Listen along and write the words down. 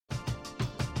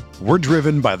We're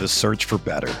driven by the search for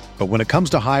better. But when it comes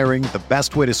to hiring, the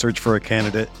best way to search for a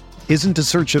candidate isn't to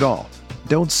search at all.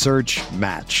 Don't search,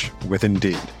 match with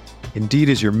Indeed. Indeed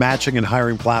is your matching and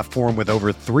hiring platform with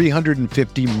over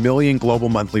 350 million global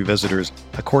monthly visitors,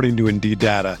 according to Indeed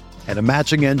data, and a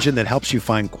matching engine that helps you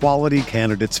find quality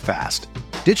candidates fast.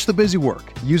 Ditch the busy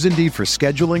work. Use Indeed for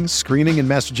scheduling, screening, and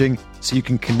messaging so you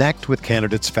can connect with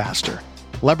candidates faster.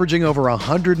 Leveraging over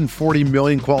 140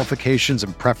 million qualifications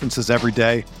and preferences every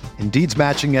day, Indeed's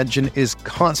matching engine is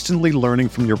constantly learning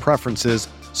from your preferences,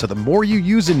 so the more you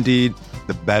use Indeed,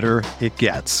 the better it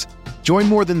gets. Join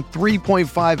more than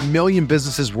 3.5 million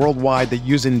businesses worldwide that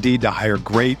use Indeed to hire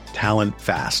great talent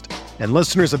fast. And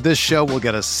listeners of this show will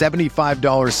get a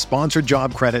 $75 sponsored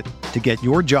job credit to get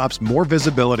your jobs more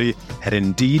visibility at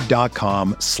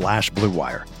Indeed.com/Blue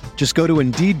Wire. Just go to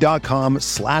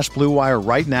Indeed.com/Blue Wire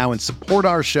right now and support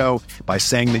our show by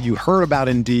saying that you heard about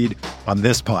Indeed on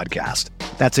this podcast.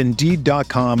 That's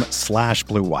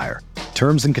Indeed.com/Blue Wire.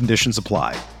 Terms and conditions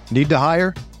apply. Need to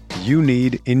hire? You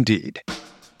need Indeed.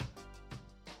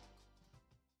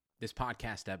 This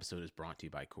podcast episode is brought to you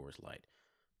by Coors Light.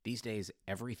 These days,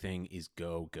 everything is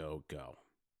go, go, go.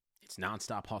 It's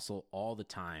nonstop hustle all the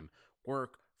time.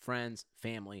 Work, friends,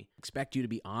 family. Expect you to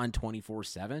be on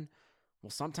 24/7? Well,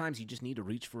 sometimes you just need to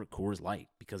reach for a Coors Light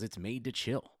because it's made to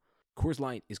chill. Coors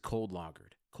Light is cold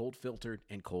lagered, cold filtered,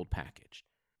 and cold packaged.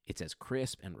 It's as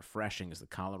crisp and refreshing as the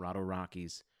Colorado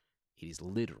Rockies. It is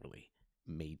literally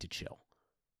made to chill.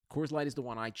 Coors Light is the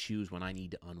one I choose when I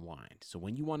need to unwind. So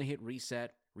when you want to hit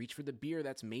reset, reach for the beer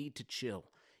that's made to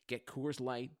chill. Get Coors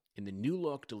Light in the new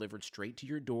look delivered straight to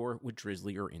your door with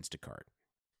Drizzly or Instacart.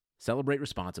 Celebrate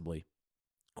responsibly.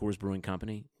 Coors Brewing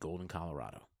Company, Golden,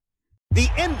 Colorado. The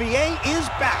NBA is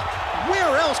back.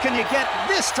 Where else can you get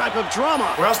this type of drama?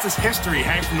 Where else does history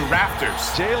hang from the rafters?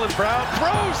 Jaylen Brown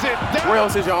throws it down. Where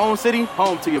else is your own city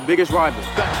home to your biggest rival?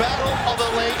 The battle of the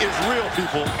lane is real,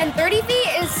 people. And 30 feet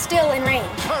is still in range.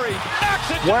 Curry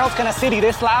knocks it. Where else can a city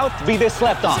this loud be this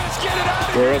slept on? Let's get it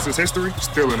out. Where else is history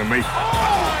still in the making?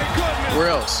 Oh, my goodness. Where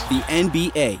else? The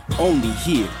NBA, only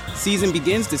here. Season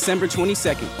begins December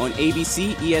 22nd on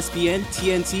ABC, ESPN,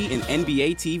 TNT, and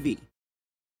NBA TV.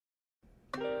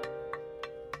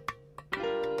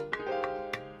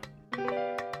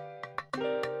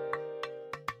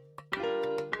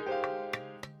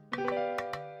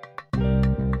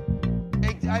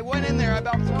 I went in there, I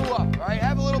about threw up, all right?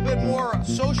 Have a little bit more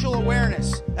social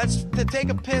awareness. That's to take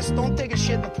a piss, don't take a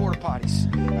shit in the porta potties,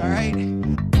 all right?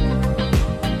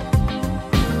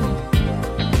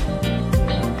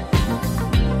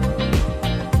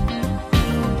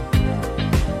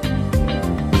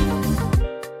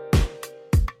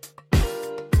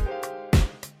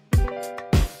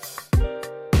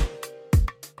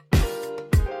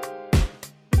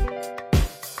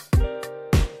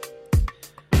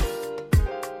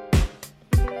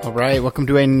 All right, welcome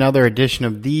to another edition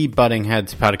of the Butting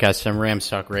Heads podcast on Rams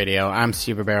Talk Radio. I'm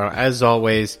Steve Barrow, as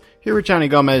always, here with Johnny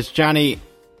Gomez. Johnny,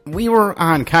 we were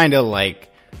on kind of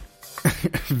like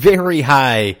very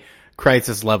high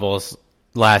crisis levels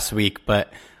last week,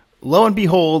 but lo and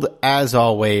behold, as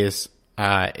always,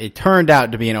 it turned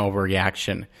out to be an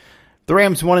overreaction. The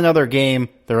Rams won another game.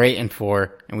 They're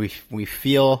 8-4, and we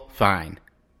feel fine.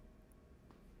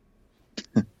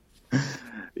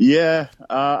 Yeah,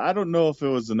 I don't know if it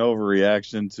was an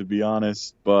overreaction, to be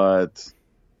honest, but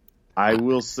I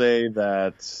will say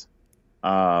that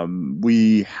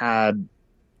we had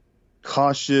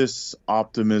cautious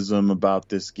optimism about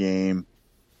this game,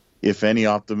 if any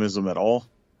optimism at all.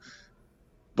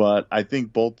 But I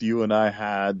think both you and I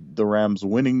had the Rams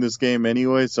winning this game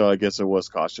anyway, so I guess it was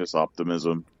cautious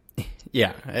optimism.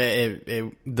 Yeah,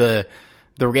 the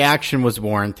reaction was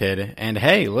warranted, and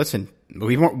hey, listen.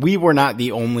 We were not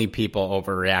the only people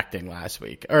overreacting last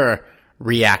week, or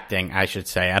reacting, I should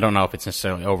say. I don't know if it's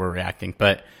necessarily overreacting,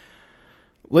 but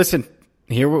listen,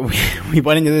 here we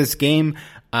went into this game.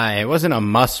 It wasn't a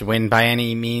must-win by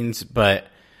any means, but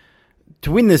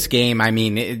to win this game, I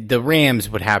mean, the Rams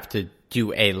would have to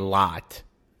do a lot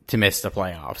to miss the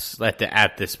playoffs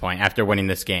at this point after winning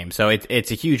this game. So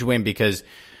it's a huge win because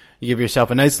you give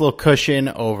yourself a nice little cushion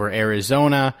over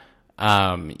Arizona.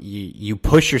 You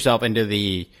push yourself into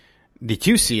the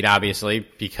 2 seed, obviously,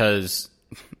 because,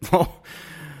 well,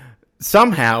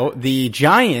 somehow the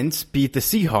Giants beat the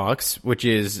Seahawks, which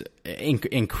is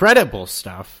incredible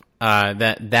stuff.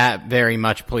 That very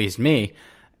much pleased me.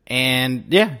 And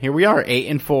yeah, here we are,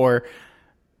 8-4,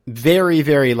 very,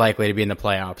 very likely to be in the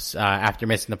playoffs, after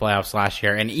missing the playoffs last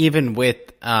year. And even with,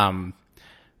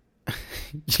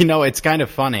 it's kind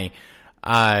of funny.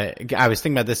 I was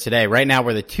thinking about this today. Right now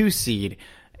we're the 2 seed,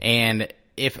 and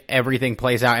if everything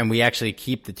plays out and we actually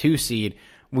keep the 2 seed,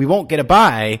 we won't get a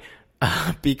bye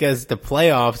because the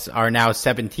playoffs are now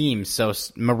 7 teams. So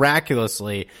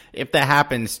miraculously, if that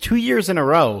happens 2 years in a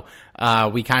row,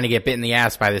 we kind of get bit in the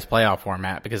ass by this playoff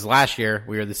format, because last year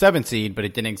we were the 7th seed, but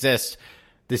it didn't exist.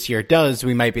 This year it does.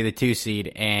 We might be the 2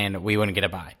 seed and we wouldn't get a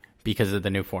bye because of the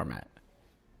new format.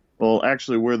 Well,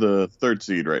 actually, we're the 3rd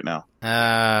seed right now.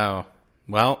 Oh,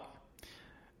 well,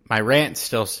 my rant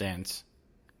still stands.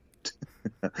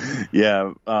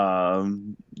 Yeah,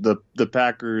 the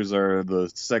Packers are the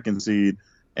 2nd seed,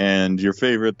 and your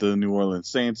favorite, the New Orleans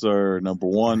Saints, are number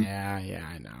 1. Yeah,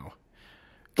 I know.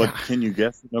 But can you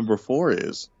guess what number 4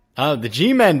 is? Oh, the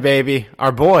G-Men, baby,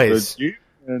 our boys. The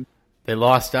G-Men. They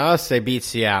lost to us. They beat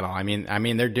Seattle. I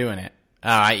mean, they're doing it.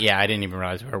 I didn't even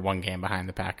realize we were 1 game behind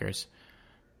the Packers.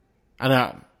 I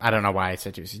don't know why I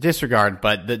said to disregard,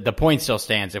 but the point still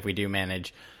stands if we do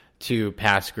manage to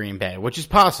pass Green Bay, which is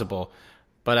possible.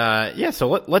 But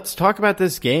so let's talk about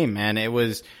this game, man. It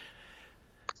was,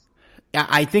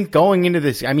 I think going into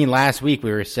this, I mean, last week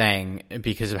we were saying,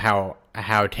 because of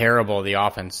how terrible the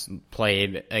offense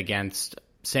played against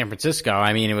San Francisco,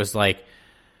 I mean, it was like,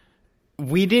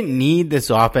 we didn't need this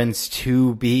offense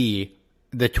to be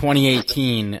the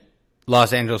 2018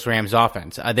 Los Angeles Rams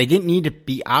offense. They didn't need to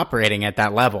be operating at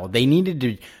that level. They needed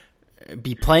to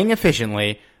be playing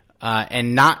efficiently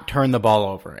and not turn the ball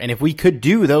over. And if we could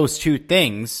do those 2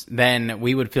 things, then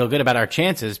we would feel good about our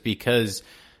chances, because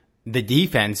the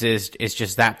defense is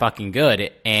just that fucking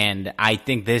good. And I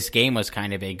think this game was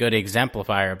kind of a good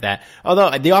exemplifier of that.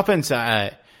 Although the offense,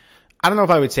 I don't know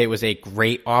if I would say it was a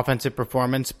great offensive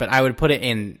performance, but I would put it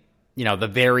in, the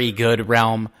very good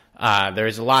realm.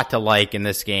 There's a lot to like in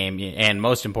this game, and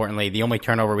most importantly, the only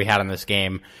turnover we had in this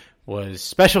game was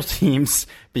special teams,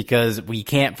 because we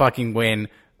can't fucking win.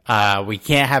 We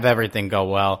can't have everything go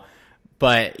well.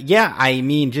 But yeah, I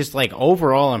mean, just like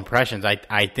overall impressions,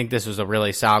 I think this was a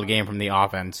really solid game from the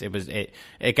offense.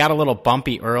 It got a little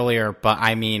bumpy earlier, but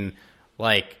I mean,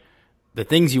 like, the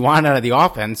things you want out of the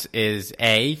offense is,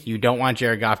 A, you don't want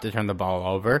Jared Goff to turn the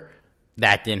ball over.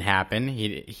 That didn't happen.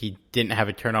 He didn't have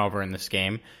a turnover in this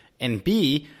game. And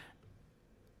B,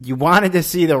 you wanted to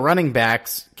see the running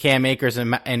backs, Cam Akers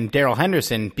and Darrell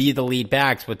Henderson, be the lead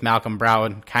backs with Malcolm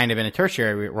Brown kind of in a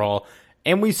tertiary role.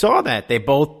 And we saw that. They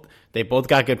both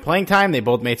got good playing time. They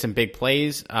both made some big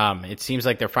plays. It seems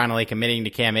like they're finally committing to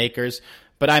Cam Akers.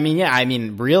 But I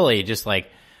mean, really, just like,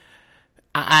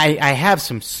 I have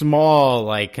some small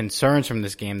like concerns from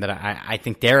this game that I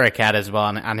think Derek had as well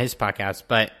on his podcast.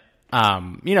 But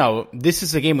this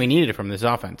is a game we needed from this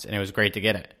offense, and it was great to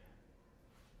get it.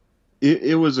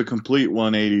 It was a complete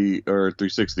 180 or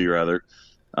 360 rather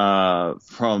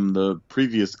from the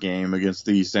previous game against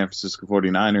the San Francisco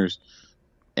 49ers,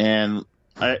 and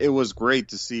it was great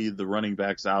to see the running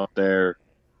backs out there,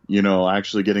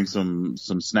 actually getting some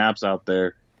snaps out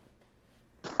there.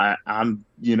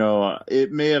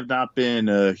 It may have not been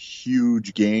a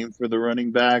huge game for the running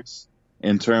backs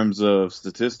in terms of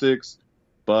statistics,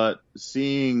 but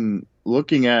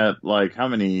looking at like how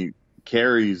many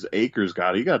carries Akers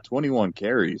got, he got 21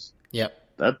 carries. Yep.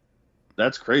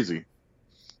 That's crazy.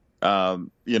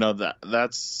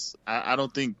 That's I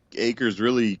don't think Akers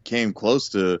really came close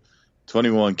to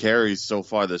 21 carries so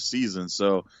far this season.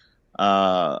 So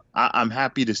I'm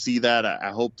happy to see that.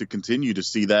 I hope to continue to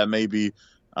see that, maybe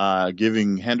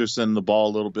giving Henderson the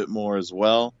ball a little bit more as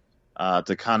well,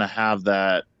 to kind of have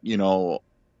that,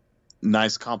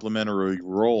 nice complementary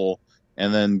role,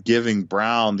 and then giving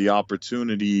Brown the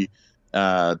opportunity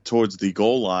towards the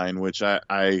goal line, which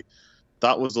I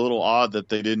thought was a little odd that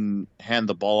they didn't hand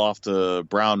the ball off to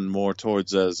Brown more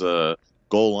towards as a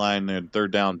goal line and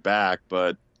 3rd down back.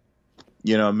 But,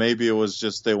 maybe it was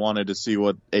just they wanted to see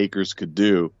what Akers could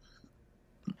do.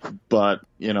 But,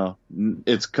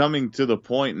 it's coming to the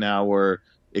point now where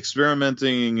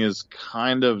experimenting is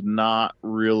kind of not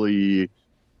really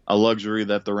a luxury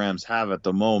that the Rams have at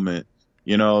the moment.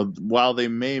 While they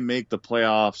may make the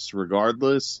playoffs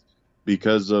regardless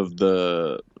because of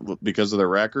their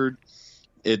record,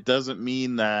 it doesn't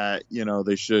mean that,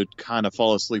 they should kind of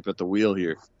fall asleep at the wheel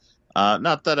here.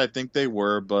 Not that I think they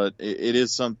were, but it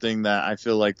is something that I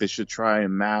feel like they should try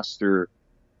and master,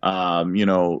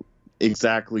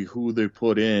 exactly who they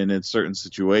put in certain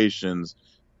situations,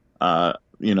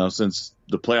 since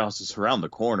the playoffs is around the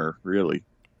corner, really.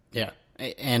 Yeah.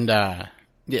 And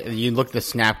you look at the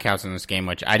snap counts in this game,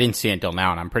 which I didn't see until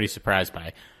now, and I'm pretty surprised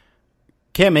by.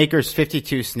 Cam Akers,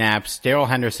 52 snaps. Darrell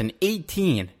Henderson,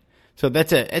 18. So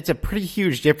it's a pretty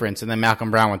huge difference. And then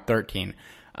Malcolm Brown with 13.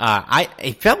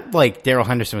 It felt like Darrell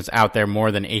Henderson was out there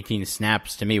more than 18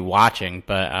 snaps to me watching.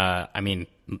 But,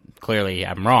 clearly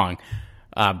I'm wrong.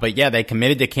 But yeah, they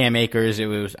committed to Cam Akers.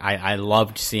 I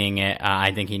loved seeing it.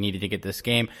 I think he needed to get this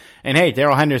game. And hey,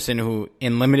 Darrell Henderson, who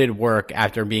in limited work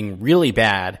after being really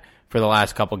bad for the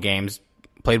last couple games,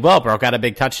 played well, broke out a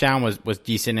big touchdown, was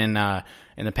decent in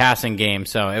the passing game.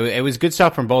 So it was good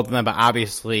stuff from both of them. But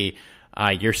obviously,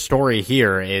 your story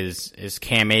here is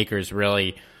Cam Akers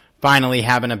really finally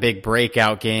having a big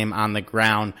breakout game on the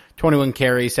ground. 21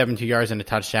 carries, 72 yards and a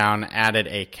touchdown, added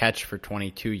a catch for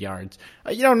 22 yards.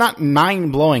 Not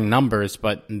mind-blowing numbers,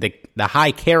 but the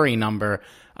high carry number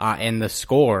and the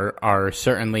score are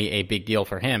certainly a big deal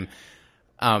for him.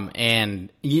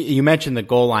 And you mentioned the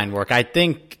goal line work. I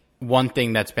think one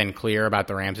thing that's been clear about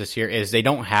the Rams this year is they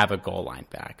don't have a goal line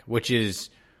back, which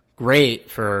is great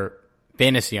for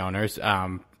fantasy owners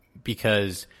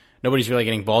because nobody's really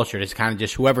getting vultured. It's kind of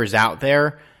just whoever's out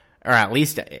there, or at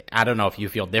least, I don't know if you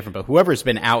feel different, but whoever's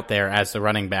been out there as the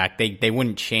running back, they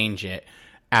wouldn't change it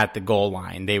at the goal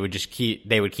line. They would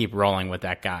keep rolling with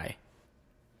that guy.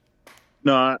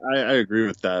 No, I agree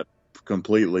with that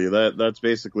completely. That's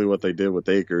basically what they did with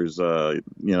Akers,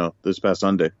 this past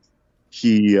Sunday.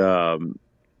 He, carried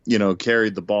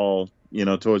the ball,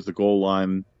 towards the goal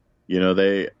line.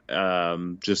 They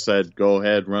just said, go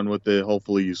ahead, run with it.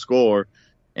 Hopefully you score.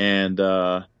 And,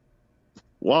 I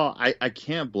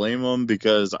can't blame him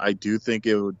because I do think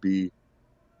it would be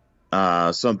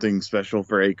something special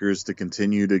for Akers to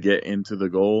continue to get into the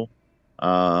goal.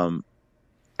 I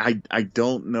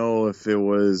don't know if it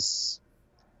was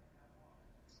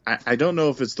 – I don't know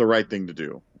if it's the right thing to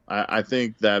do. I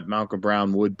think that Malcolm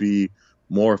Brown would be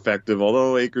more effective,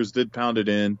 although Akers did pound it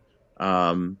in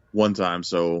one time,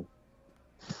 so –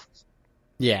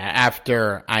 yeah,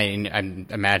 after I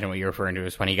imagine what you're referring to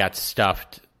is when he got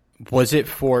stuffed. Was it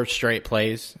 4 straight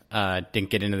plays? Didn't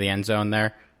get into the end zone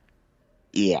there?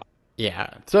 Yeah.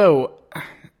 Yeah. So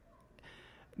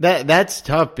that's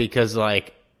tough because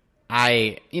I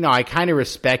kind of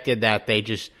respected that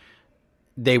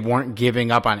they weren't giving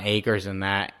up on Akers in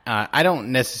that. I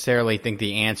don't necessarily think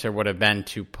the answer would have been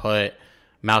to put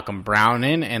Malcolm Brown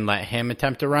in and let him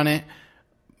attempt to run it.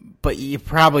 But you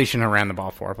probably shouldn't have ran the ball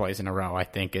 4 plays in a row, I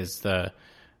think, is the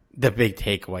big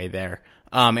takeaway there.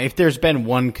 If there's been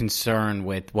one concern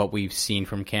with what we've seen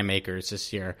from Cam Akers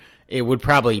this year, it would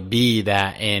probably be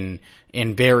that in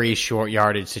very short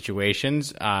yardage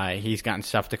situations, he's gotten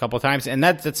stuffed a couple of times, and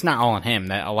that's not all on him.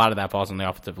 That a lot of that falls on the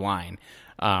offensive line,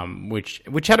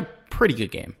 which had a pretty good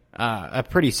game, a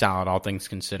pretty solid, all things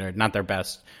considered. Not their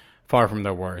best, far from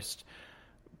their worst.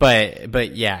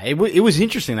 But yeah, it was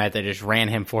interesting that they just ran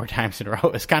him 4 times in a row.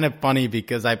 It's kind of funny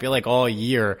because I feel like all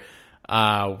year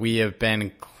we have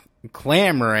been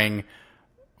clamoring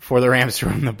for the Rams to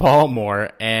run the ball more,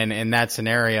 and in that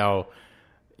scenario,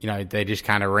 they just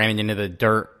kind of ran into the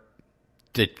dirt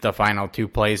the final 2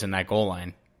 plays in that goal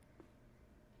line.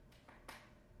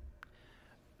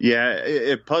 Yeah,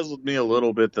 it puzzled me a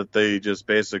little bit that they just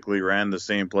basically ran the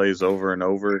same plays over and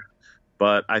over.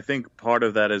 But I think part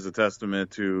of that is a testament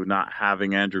to not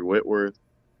having Andrew Whitworth.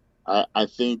 I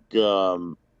think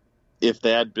if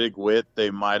they had Big Whit, they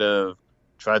might have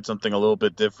tried something a little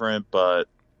bit different. But,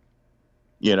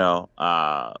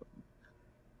 I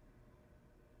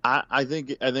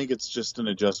think it's just an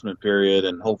adjustment period,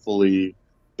 and hopefully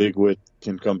Big Whit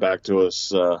can come back to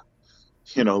us,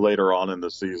 later on in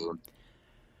the season.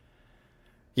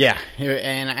 Yeah,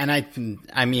 and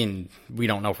I mean, we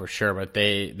don't know for sure, but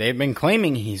they've been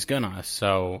claiming he's gonna,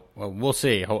 so we'll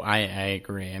see. I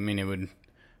agree. I mean, it would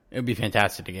be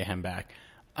fantastic to get him back.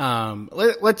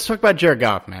 Let's talk about Jared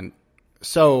Goff, man.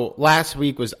 So last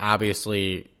week was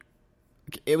obviously,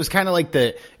 it was kind of like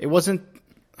it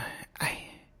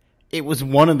was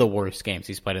one of the worst games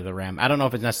he's played at the Ram. I don't know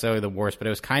if it's necessarily the worst, but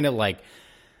it was kind of like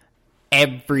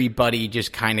everybody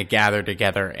just kind of gathered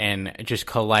together and just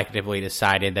collectively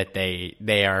decided that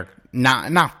they are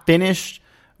not finished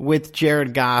with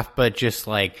Jared Goff, but just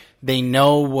they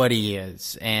know what he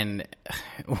is. And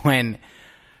when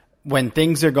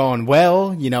things are going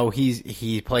well,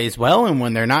 he plays well, and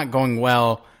when they're not going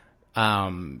well,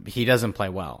 he doesn't play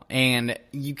well. And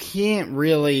you can't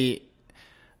really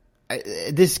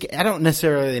I don't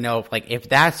necessarily know if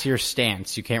that's your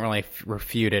stance, you can't really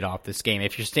refute it off this game.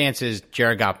 If your stance is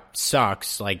Jared Goff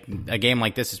sucks, a game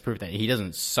like this is proof that he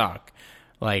doesn't suck.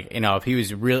 If he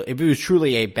was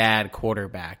truly a bad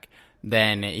quarterback,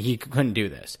 then he couldn't do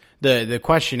this. The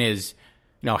question is,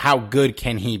 how good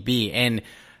can he be? And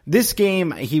this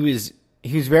game, he was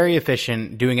very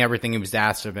efficient, doing everything he was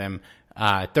asked of him.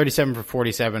 37 for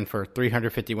 47 for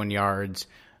 351 yards.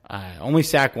 Only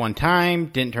sacked 1 time,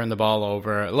 didn't turn the ball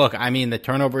over. Look, I mean, the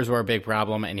turnovers were a big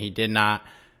problem, and he did not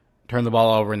turn the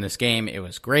ball over in this game. It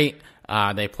was great.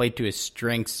 They played to his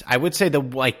strengths. I would say the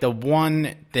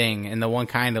one thing and the one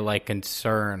kind of like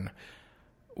concern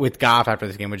with Goff after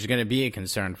this game, which is going to be a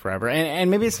concern forever,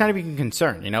 and maybe it's not even a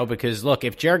concern, because look,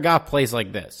 if Jared Goff plays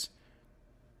like this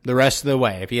the rest of the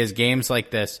way, if he has games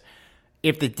like this,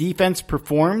 if the defense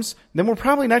performs, then we're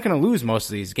probably not going to lose most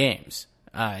of these games.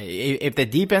 If the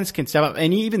defense can step up,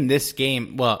 and even this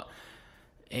game, well,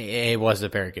 it was a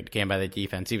very good game by the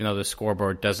defense, even though the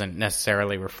scoreboard doesn't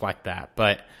necessarily reflect that.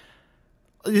 But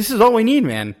this is all we need,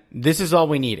 man. This is all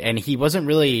we need. And he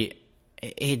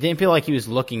didn't feel like he was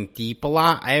looking deep a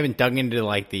lot. I haven't dug into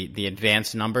like the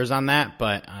advanced numbers on that,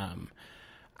 but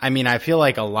I feel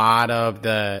like a lot of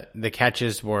the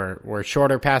catches were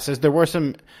shorter passes. There were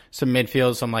some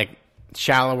midfield, some like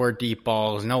shallower deep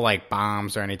balls, no like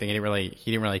bombs or anything. He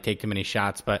didn't really take too many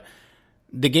shots, but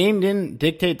the game didn't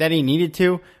dictate that he needed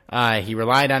to. He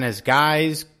relied on his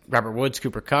guys, Robert Woods,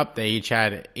 Cooper Kupp. They each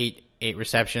had eight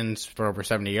receptions for over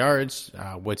 70 yards.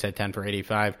 Woods had 10 for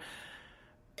 85.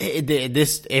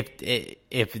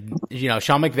 If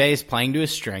Sean McVay is playing to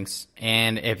his strengths,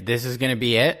 and if this is going to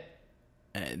be it,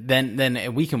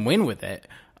 then we can win with it.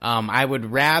 I would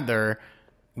rather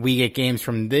we get games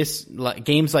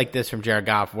like this from Jared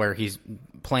Goff, where he's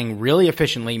playing really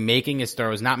efficiently, making his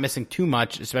throws, not missing too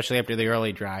much, especially after the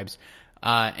early drives,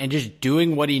 and just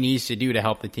doing what he needs to do to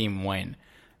help the team win.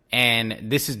 And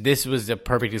this was a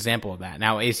perfect example of that.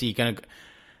 Now,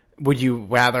 would you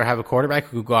rather have a quarterback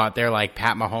who could go out there like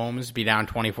Pat Mahomes, be down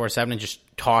 24-7 and just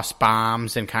toss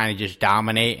bombs and kind of just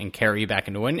dominate and carry you back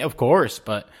into win? Of course,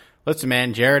 but listen,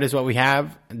 man, Jared is what we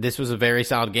have. This was a very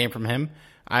solid game from him.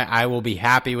 I will be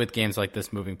happy with games like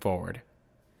this moving forward.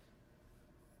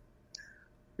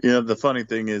 The funny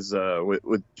thing is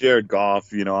with Jared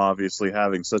Goff, obviously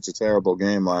having such a terrible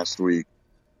game last week,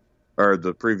 or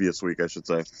the previous week, I should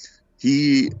say,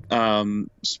 he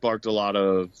sparked a lot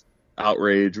of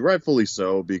outrage, rightfully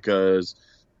so, because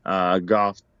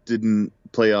Goff didn't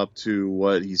play up to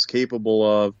what he's capable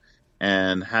of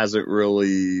and hasn't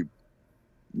really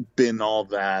been all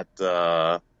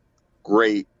that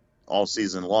great all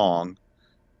season long.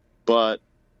 But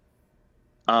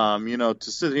to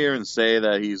sit here and say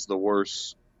that he's the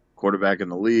worst quarterback in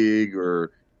the league,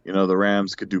 or the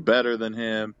Rams could do better than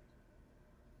him,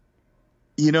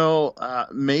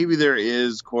 maybe there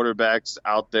is quarterbacks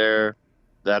out there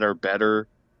that are better,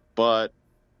 but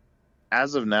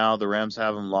as of now, the Rams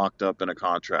have him locked up in a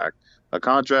contract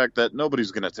that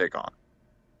nobody's going to take on.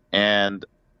 And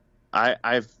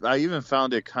I even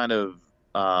found it kind of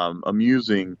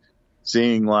amusing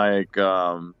seeing like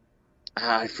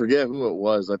I forget who it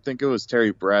was. I think it was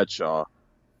Terry Bradshaw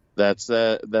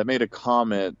that made a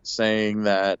comment saying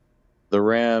that the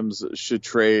Rams should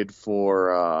trade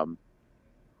for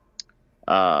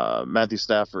Matthew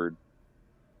Stafford.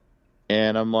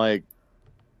 And I'm like,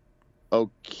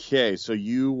 okay, so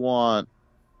you want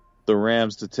the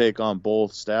Rams to take on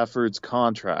both Stafford's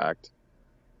contract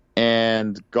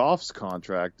and Goff's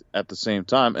contract at the same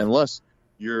time, unless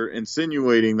you're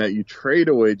insinuating that you trade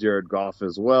away Jared Goff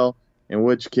as well, in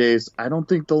which case I don't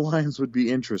think the Lions would be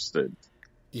interested.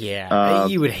 Yeah,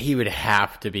 he would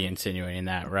have to be insinuating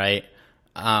that, right?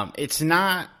 It's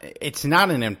not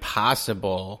an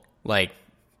impossible like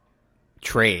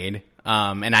trade.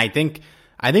 And I think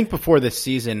before this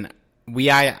season,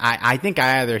 I think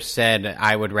I either said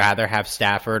I would rather have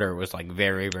Stafford, or it was like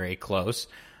very, very close.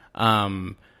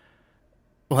 I'd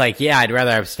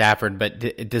rather have Stafford,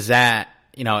 but does that,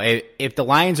 if the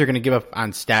Lions are going to give up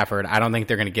on Stafford, I don't think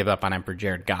they're going to give up on him for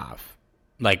Jared Goff.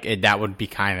 That would be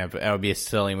a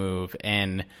silly move.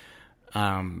 And,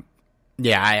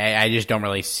 I just don't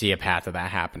really see a path of that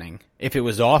happening. If it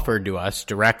was offered to us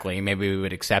directly, maybe we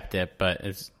would accept it, but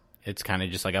it's kind of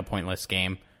just like a pointless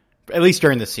game, at least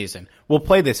during the season. We'll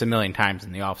play this a million times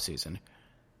in the off season.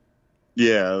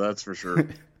 Yeah, that's for sure.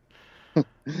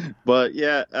 But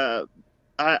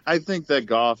I think that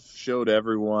Goff showed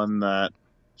everyone that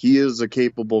he is a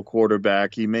capable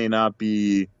quarterback. He may not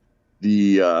be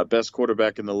the best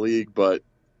quarterback in the league, but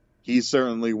he's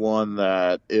certainly one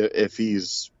that if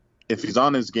he's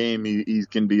on his game, he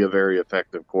can be a very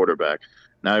effective quarterback.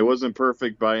 Now, he wasn't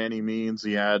perfect by any means.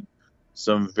 He had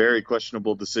some very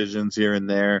questionable decisions here and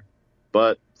there,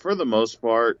 but for the most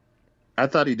part, I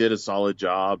thought he did a solid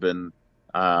job and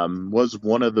was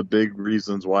one of the big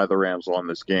reasons why the Rams won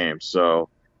this game. So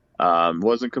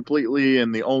wasn't completely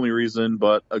and the only reason,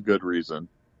 but a good reason.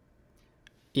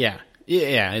 Yeah.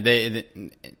 They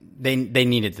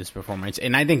needed this performance,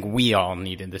 and I think we all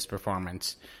needed this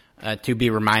performance to be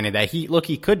reminded that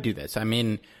he could do this. I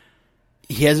mean,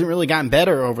 he hasn't really gotten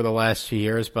better over the last 2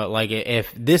 years, but like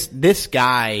if this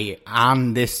guy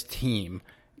on this team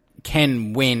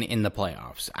can win in the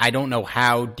playoffs, I don't know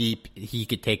how deep he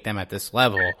could take them at this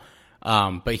level,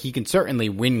 but he can certainly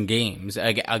win games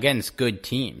against good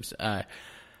teams.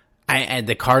 And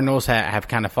the Cardinals have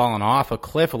kind of fallen off a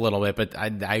cliff a little bit,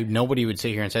 but nobody would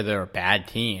sit here and say they're a bad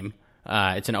team.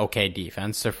 It's an okay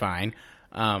defense; they're fine.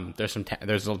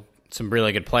 There's some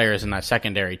really good players in that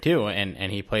secondary too,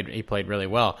 and he played really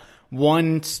well.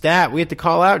 One stat we have to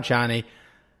call out, Johnny.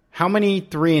 How many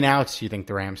 3-and-outs do you think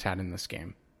the Rams had in this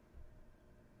game?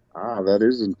 That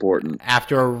is important.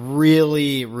 After a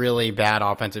really, really bad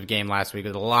offensive game last week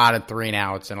with a lot of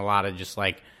 3-and-outs and a lot of just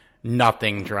like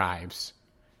nothing drives.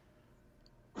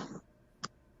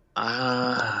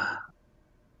 I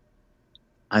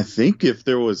think if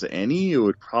there was any, it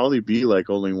would probably be like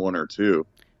only 1 or 2.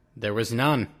 There was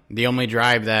none. The only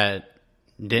drive that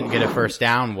didn't get a first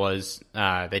down was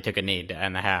they took a knee to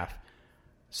end the half.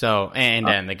 So, and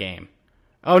end the game.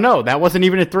 Oh, no, that wasn't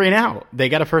even a 3-and-out. They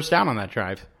got a first down on that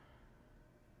drive.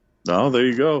 Oh, there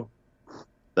you go.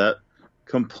 That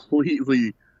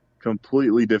completely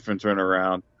different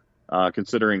turnaround,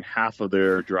 considering half of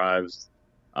their drives,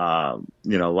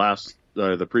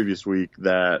 the previous week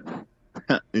that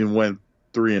it went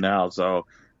 3-and-out. So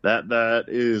that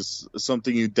is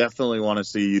something you definitely want to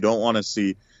see. You don't want to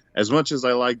see, as much as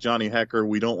I like Johnny Hekker,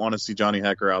 we don't want to see Johnny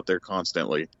Hekker out there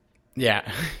constantly. Yeah.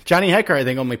 Johnny Hekker, I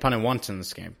think, only punted once in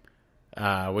this game,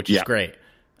 which is great.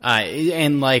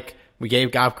 And like, we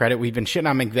gave Goff credit. We've been shitting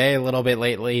on McVay a little bit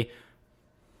lately.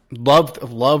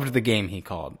 Loved the game he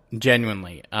called.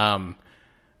 Genuinely.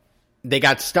 They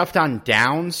got stuffed on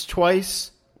downs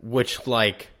twice, which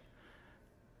like,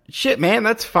 shit, man,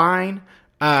 that's fine.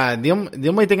 The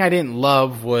only thing I didn't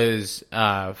love was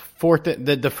the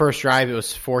first drive. It was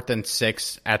 4th and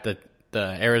 6 at the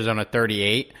Arizona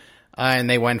 38, and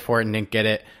they went for it and didn't get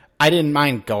it. I didn't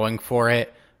mind going for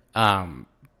it,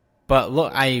 but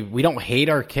look, we don't hate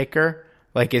our kicker.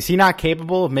 Like, is he not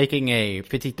capable of making a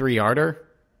 53-yarder?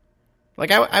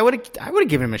 Like, I would have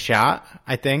given him a shot.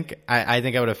 I think I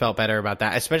would have felt better about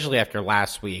that, especially after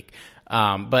last week.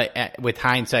 But with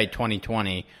hindsight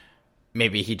 2020.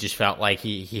 Maybe he just felt like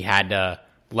he had to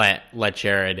let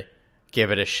Jared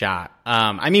give it a shot.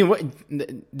 I mean,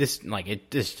 this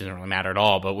doesn't really matter at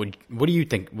all. But what do you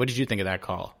think? What did you think of that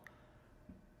call?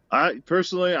 I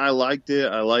liked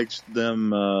it. I liked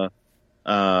them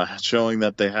showing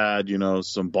that they had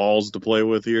some balls to play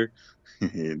with here.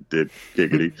 It did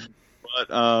giggity,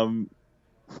 but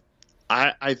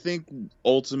I think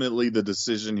ultimately the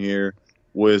decision here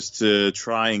was to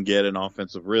try and get an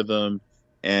offensive rhythm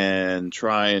and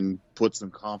try and put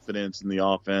some confidence in the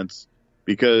offense,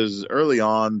 because early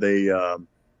on they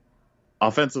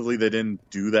offensively they didn't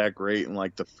do that great in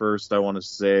like the first 2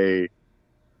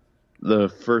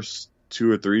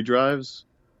 or 3 drives.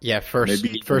 Yeah,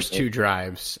 first 2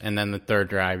 drives, and then the third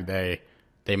drive they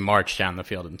marched down the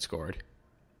field and scored.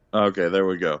 Okay, there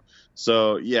we go.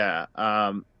 So yeah,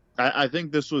 I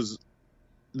think this was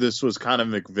kind of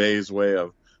McVay's way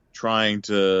of trying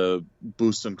to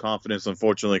boost some confidence.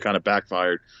 Unfortunately, kind of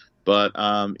backfired. But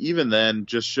even then,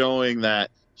 just showing that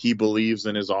he believes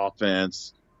in his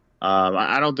offense.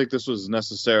 I don't think this was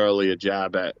necessarily a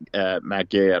jab at Matt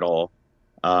Gay at all.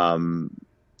 Or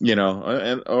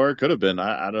it could have been.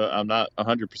 I'm not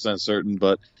 100% certain,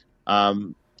 but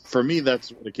for me,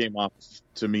 that's what it came off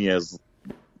to me as,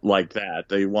 like that.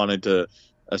 They wanted to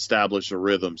establish a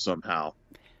rhythm somehow.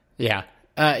 Yeah.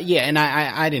 And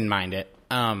I didn't mind it.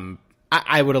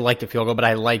 I would have liked a field goal, but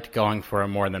I liked going for it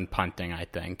more than punting, I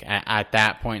think, at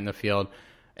that point in the field.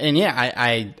 And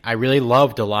yeah, I really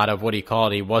loved a lot of what he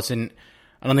called. I don't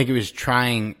think he was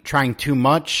trying too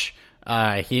much.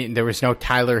 There was no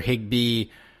Tyler Higbee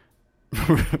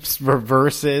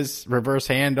reverse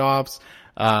handoffs.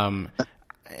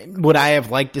 Would I have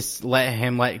liked to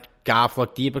let Goff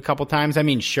look deep a couple times? I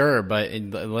mean, sure, but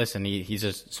listen, he's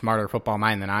a smarter football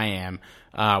mind than I am.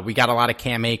 We got a lot of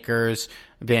Cam Akers.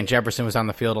 Van Jefferson was on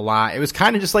the field a lot. It was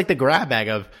kind of just like the grab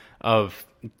bag of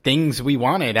things we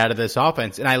wanted out of this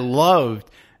offense. And I loved,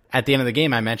 at the end of the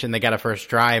game, I mentioned they got a first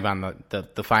drive on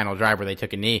the final drive where they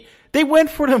took a knee. They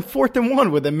went for them 4th and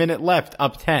 1 with a minute left,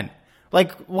 up 10.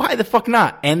 Like, why the fuck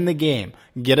not? End the game.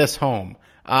 Get us home.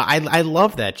 I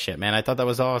love that shit, man. I thought that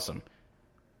was awesome.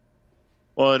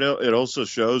 Well, it also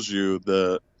shows you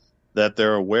that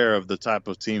they're aware of the type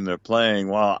of team they're playing.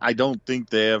 While I don't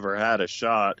think they ever had a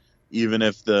shot, even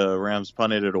if the Rams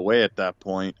punted it away at that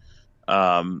point,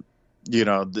 you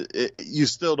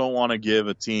still don't want to give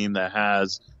a team that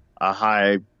has a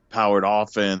high-powered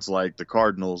offense like the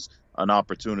Cardinals an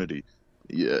opportunity.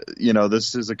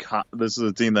 this is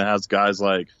a team that has guys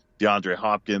like DeAndre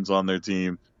Hopkins on their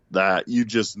team that you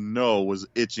just know was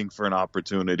itching for an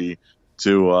opportunity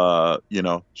to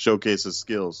showcase his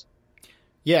skills.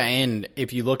 Yeah, and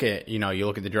if you look at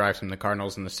the drives from the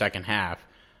Cardinals in the second half,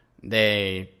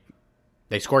 they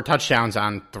scored touchdowns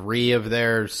on 3 of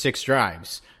their 6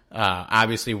 drives.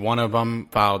 Obviously, one of them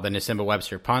followed the Nsimba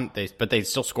Webster punt, but they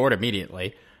still scored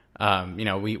immediately.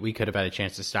 We could have had a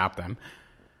chance to stop them.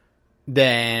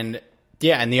 Then,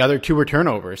 and the other 2 were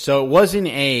turnovers. So it wasn't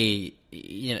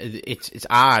it's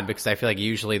odd because I feel like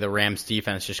usually the Rams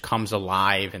defense just comes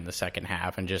alive in the second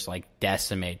half and just like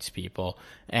decimates people.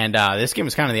 And this game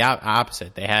was kind of the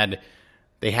opposite.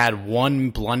 They had 1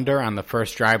 blunder on the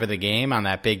first drive of the game on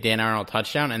that big Dan Arnold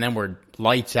touchdown, and then were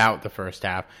lights out the first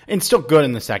half and still good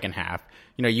in the second half.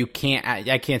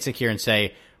 I can't sit here and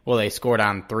say, well, they scored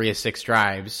on 3 of 6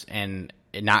 drives and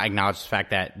not acknowledge the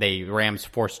fact that the Rams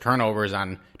forced turnovers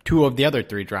on 2 of the other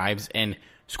 3 drives and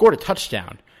scored a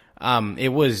touchdown. It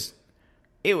was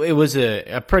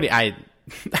a pretty, I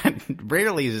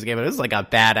rarely use this game, but it was like a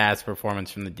badass performance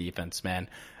from the defense, man.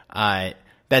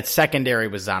 That secondary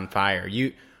was on fire.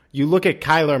 You look at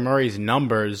Kyler Murray's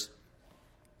numbers.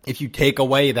 If you take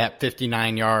away that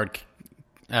 59-yard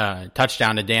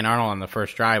touchdown to Dan Arnold on the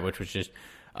first drive, which was just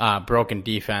broken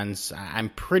defense, I'm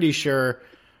pretty sure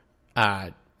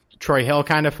Troy Hill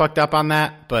kind of fucked up on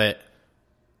that, but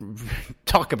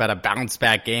talk about a bounce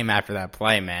back game after that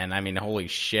play, man. I mean, holy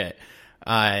shit.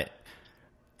 After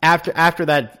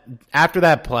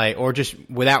that play, or just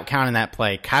without counting that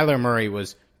play, Kyler Murray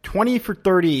was 20 for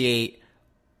 38,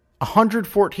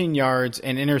 114 yards,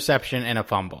 an interception, and a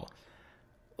fumble.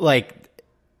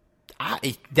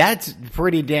 That's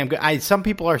pretty damn good. Some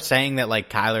people are saying that like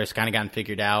Kyler's kind of gotten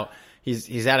figured out.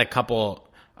 He's had a couple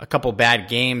bad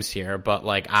games here, but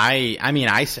like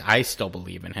I still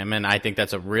believe in him, and I think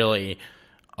that's a really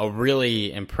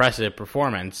impressive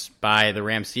performance by the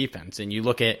Rams defense. And you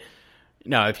look at,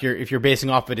 if you're basing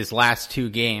off of his last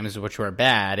 2 games, which were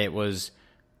bad, it was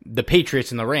the Patriots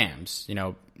and the Rams.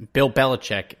 Bill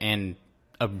Belichick and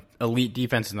an elite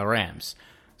defense in the Rams.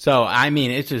 So I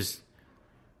mean, it's just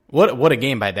what a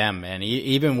game by them, man.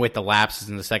 Even with the lapses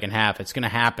in the second half, it's going to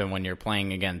happen when you're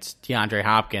playing against DeAndre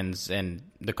Hopkins and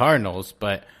the Cardinals.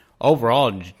 But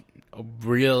overall, a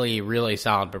really, really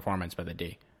solid performance by the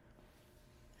D.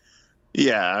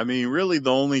 Yeah, I mean, really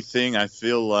the only thing I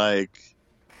feel like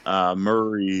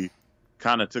Murray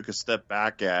kind of took a step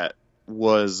back at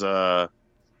was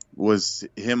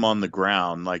him on the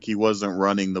ground. Like, he wasn't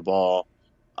running the ball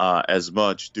as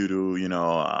much due to,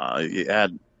 he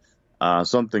had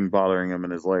something bothering him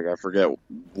in his leg. I forget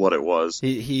what it was.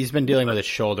 He's been dealing with a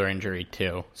shoulder injury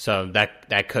too, so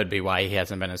that could be why he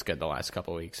hasn't been as good the last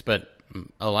couple of weeks. But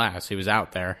alas, he was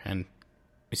out there and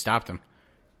we stopped him.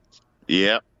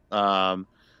 Yeah.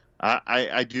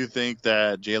 I do think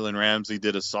that Jalen Ramsey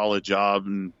did a solid job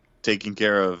in taking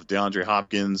care of DeAndre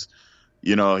Hopkins.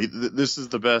 This is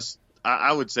the best,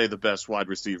 I would say the best wide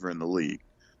receiver in the league.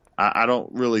 I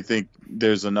don't really think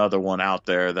there's another one out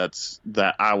there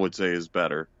that I would say is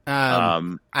better.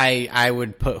 I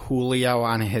would put Julio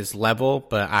on his level,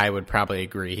 but I would probably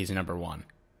agree he's number 1.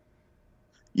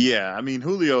 Yeah, I mean,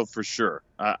 Julio for sure.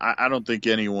 I don't think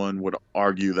anyone would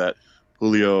argue that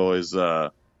Julio is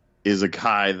a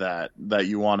guy that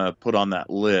you want to put on that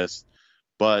list.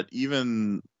 But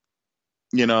even,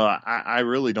 I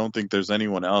really don't think there's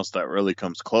anyone else that really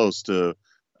comes close to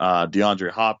DeAndre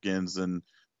Hopkins. And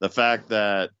the fact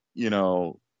that,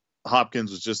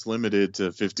 Hopkins was just limited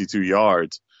to 52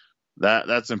 yards,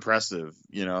 that's impressive.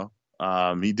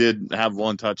 He did have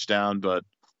 1 touchdown, but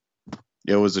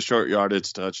it was a short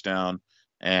yardage touchdown.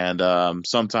 And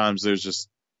sometimes there's just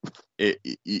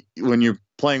when you're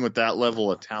playing with that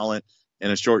level of talent in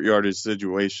a short yardage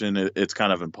situation, it's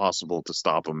kind of impossible to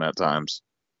stop him at times.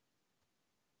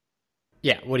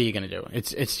 Yeah, what are you going to do?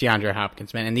 It's DeAndre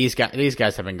Hopkins, man, and these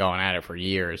guys have been going at it for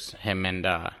years. Him and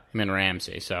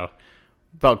Ramsey. So,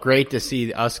 felt great to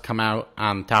see us come out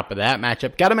on top of that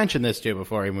matchup. Got to mention this too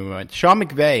before we move on. Sean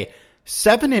McVay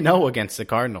 7-0 against the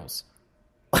Cardinals.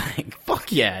 Like,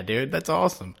 fuck yeah, dude, that's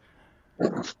awesome.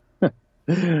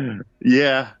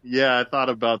 Yeah, I thought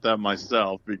about that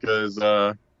myself because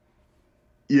the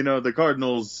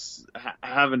Cardinals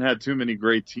haven't had too many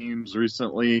great teams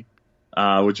recently.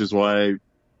 Which is why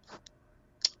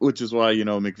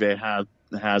McVay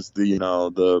has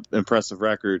the impressive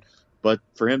record, but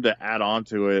for him to add on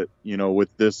to it, with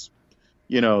this,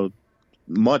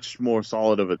 much more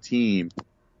solid of a team,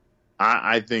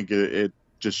 I think it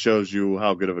just shows you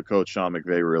how good of a coach Sean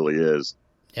McVay really is.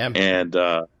 Yeah. And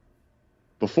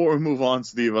before we move on,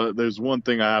 Steve, there's one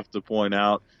thing I have to point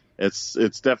out. It's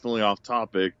definitely off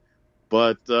topic,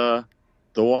 but the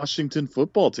Washington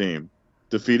football team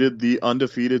defeated the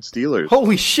undefeated Steelers.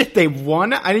 Holy shit, they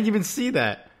won? I didn't even see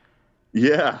that.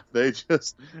 Yeah, they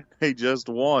just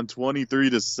won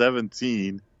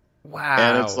 23-17. Wow.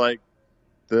 And it's like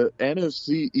the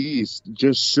NFC East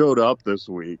just showed up this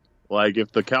week. Like,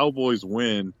 if the Cowboys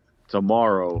win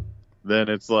tomorrow, then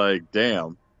it's like,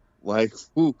 damn, like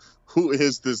who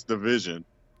is this division?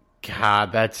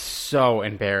 God, that's so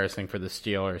embarrassing for the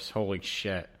Steelers. Holy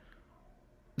shit.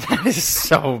 That is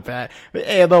so bad.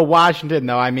 Hey, though, Washington,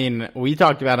 though, I mean, we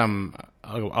talked about them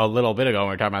a little bit ago when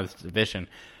we were talking about this division.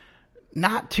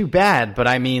 Not too bad, but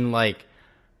I mean, like,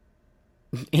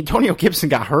 Antonio Gibson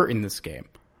got hurt in this game.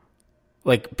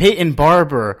 Like, Peyton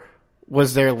Barber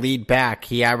was their lead back.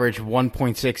 He averaged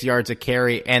 1.6 yards a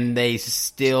carry, and they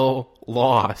still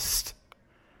lost.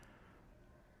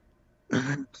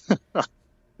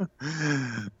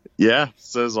 Yeah,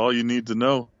 says all you need to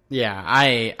know. Yeah,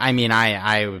 I mean,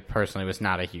 I personally was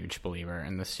not a huge believer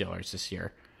in the Steelers this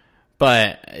year.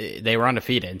 But they were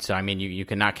undefeated, so, I mean, you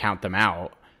cannot count them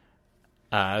out.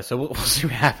 So we'll see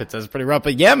what happens. That's pretty rough.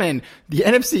 But, yeah, man, the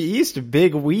NFC East, a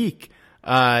big week.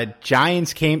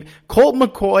 Giants came. Colt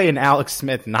McCoy and Alex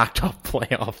Smith knocked off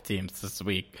playoff teams this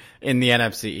week in the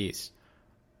NFC East.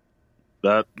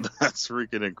 That's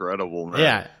freaking incredible,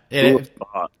 man. Yeah.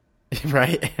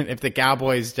 Right? And if the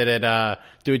Cowboys do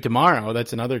it tomorrow,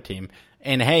 that's another team.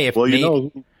 And, hey, if you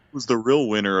know who's the real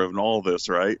winner of all this,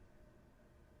 right?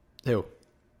 Who?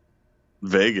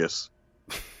 Vegas.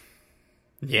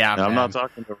 Yeah, man. I'm not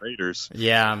talking the Raiders.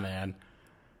 Yeah, man.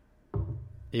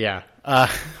 Yeah.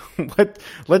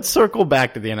 Let's circle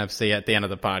back to the NFC at the end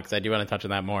of the pod, because I do want to touch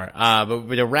on that more.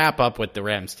 But to wrap up with the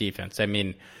Rams defense, I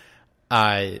mean,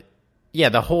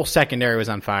 the whole secondary was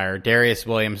on fire. Darius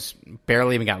Williams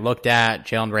barely even got looked at.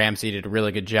 Jalen Ramsey did a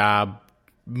really good job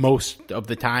most of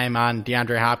the time on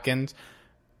DeAndre Hopkins.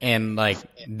 And, like,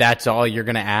 that's all you're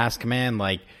going to ask, man.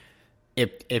 Like,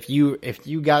 if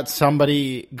you got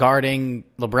somebody guarding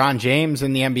LeBron James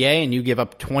in the NBA and you give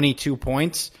up 22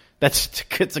 points,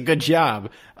 it's a good job.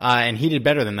 And he did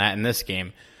better than that in this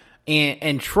game.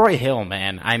 And Troy Hill,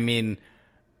 man, I mean,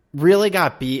 really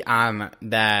got beat on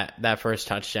that first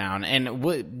touchdown,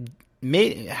 and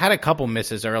had a couple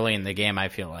misses early in the game, I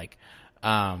feel like.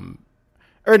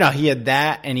 Or no, he had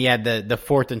that, and he had the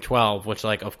 4th and 12, which,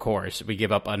 like, of course, we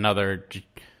give up another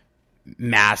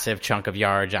massive chunk of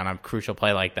yards on a crucial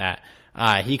play like that.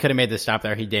 He could have made the stop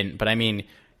there. He didn't. But, I mean,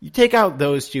 you take out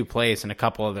those two plays and a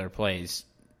couple other plays,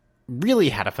 really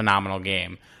had a phenomenal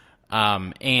game,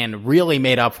 and really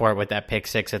made up for it with that pick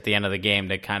six at the end of the game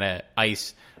to kind of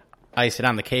ice it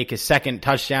on the cake. His second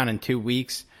touchdown in 2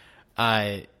 weeks.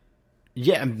 I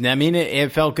mean,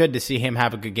 it felt good to see him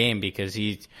have a good game, because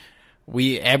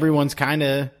everyone's kind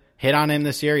of hit on him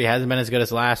this year. He hasn't been as good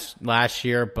as last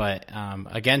year, but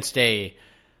against even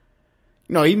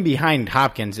behind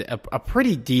Hopkins, a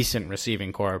pretty decent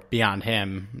receiving core beyond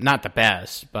him. Not the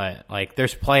best, but, like,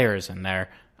 there's players in there.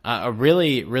 A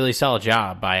really, really solid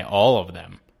job by all of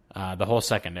them, the whole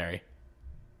secondary.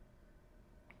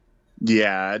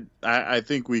 Yeah, I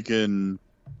think we could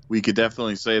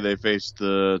definitely say they faced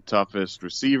the toughest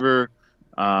receiver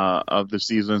of the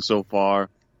season so far.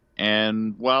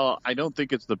 And while I don't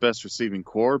think it's the best receiving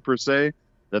core per se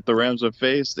that the Rams have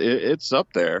faced, it's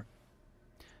up there.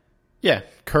 Yeah,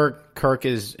 Kirk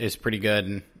is pretty good,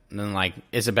 and then, like,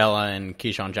 Isabella and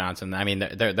Keyshawn Johnson. I mean,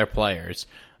 they're players.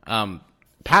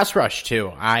 Pass rush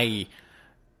too.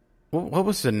 What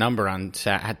was the number on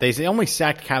sack? They only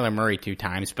sacked Kyler Murray 2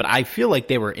 times, but I feel like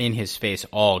they were in his face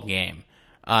all game.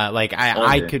 I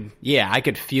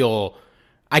could feel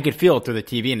it through the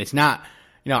TV, and it's not,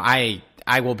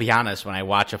 I will be honest, when I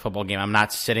watch a football game, I'm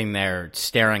not sitting there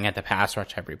staring at the pass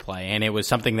rush every play, and it was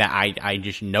something that I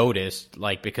just noticed,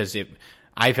 like, because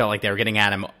I felt like they were getting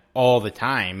at him all the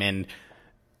time. And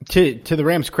to the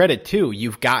Rams' credit too,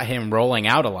 you've got him rolling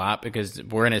out a lot because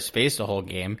we're in his face the whole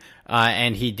game,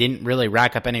 and he didn't really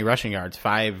rack up any rushing yards.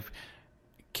 5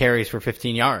 carries for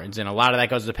 15 yards, and a lot of that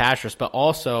goes to pass rush. But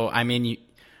also, I mean,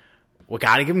 we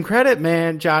got to give him credit,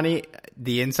 man, Johnny.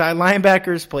 The inside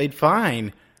linebackers played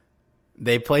fine.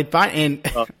 They played fine, and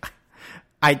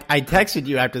I texted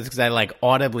you after this because I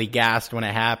audibly gasped when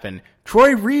it happened.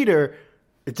 Troy Reeder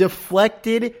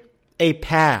deflected a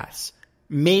pass,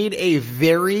 made a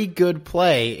very good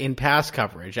play in pass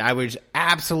coverage. I was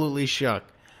absolutely shook.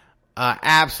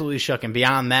 And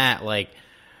beyond that,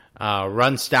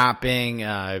 run stopping,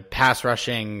 pass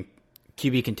rushing,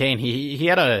 QB contain. He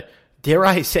had a, dare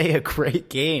I say, a great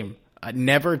game. I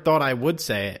never thought I would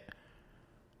say it.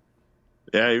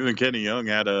 Yeah, even Kenny Young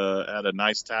had a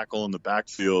nice tackle in the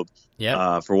backfield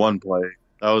for one play.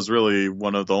 That was really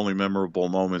one of the only memorable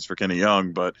moments for Kenny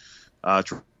Young. But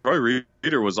Troy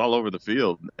Reeder was all over the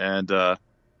field and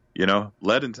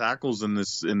led in tackles in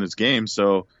this game.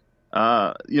 So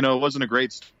it wasn't a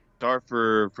great start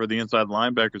for the inside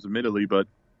linebackers, admittedly, but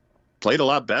played a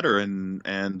lot better.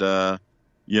 And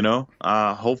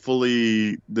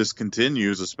hopefully this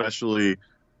continues, especially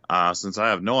since I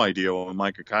have no idea when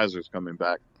Micah Kaiser's coming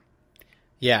back.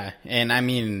 Yeah, and I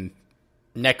mean,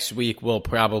 next week will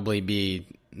probably be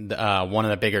one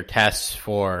of the bigger tests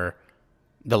for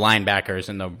the linebackers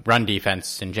and the run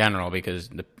defense in general, because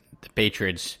the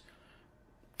Patriots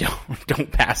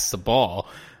don't pass the ball.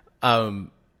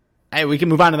 We can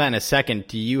move on to that in a second.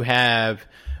 Do you have?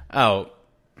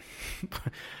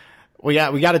 We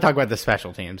got to talk about the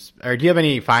special teams. Or do you have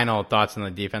any final thoughts on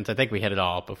the defense? I think we hit it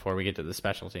all before we get to the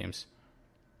special teams.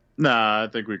 Nah, I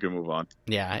think we can move on.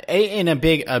 Yeah, and a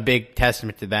big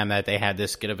testament to them that they had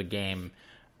this good of a game.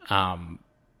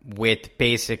 With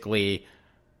basically,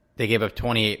 they gave up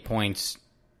 28 points.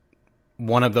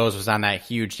 One of those was on that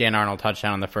huge Dan Arnold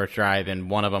touchdown on the first drive, and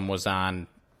one of them was on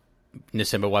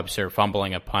Nasimba Webster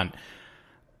fumbling a punt.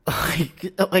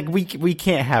 Like we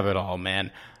can't have it all,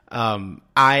 man.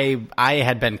 I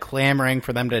had been clamoring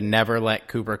for them to never let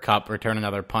Cooper Kupp return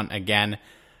another punt again.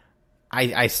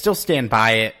 I still stand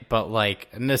by it, but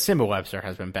like Nasimba Webster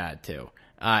has been bad too.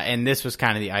 And this was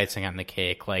kind of the icing on the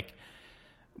cake. Like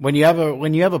when you have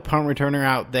a punt returner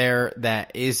out there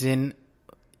that isn't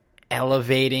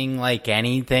elevating like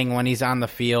anything when he's on the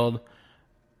field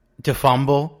to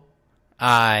fumble,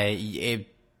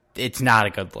 it's not a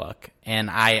good look. And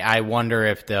I wonder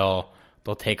if they'll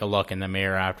take a look in the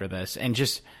mirror after this. And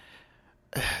just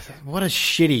what a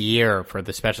shitty year for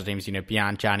the special teams,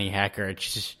 beyond Johnny Hekker.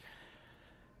 It's just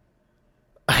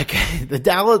like the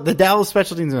Dallas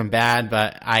special teams have been bad,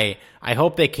 but I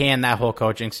hope they can, that whole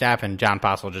coaching staff, and John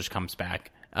Postle just comes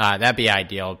back. That'd be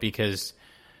ideal, because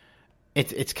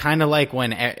it's kind of like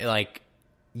when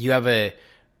you have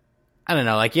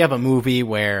you have a movie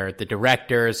where the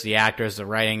directors, the actors, the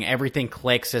writing, everything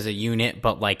clicks as a unit,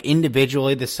 but like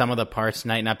individually, the sum of the parts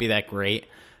might not be that great.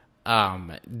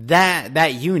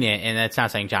 That unit, and that's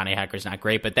not saying Johnny Hekker's not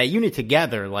great, but that unit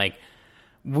together, like,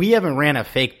 we haven't ran a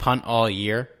fake punt all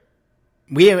year.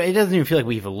 It doesn't even feel like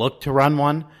we've looked to run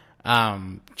one.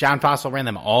 John Fossil ran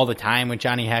them all the time with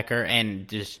Johnny Hekker, and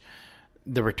just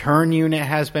the return unit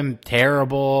has been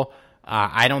terrible.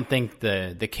 I don't think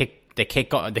the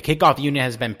kickoff unit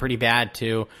has been pretty bad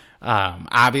too.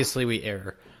 Obviously we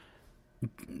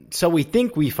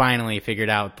think we finally figured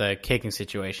out the kicking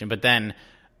situation, but then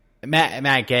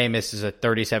Matt Gay misses a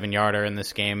 37-yarder in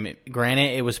this game.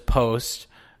 Granted, it was post,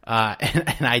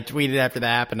 and I tweeted after that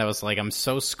happened. I was like, I'm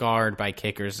so scarred by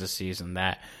kickers this season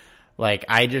that, like,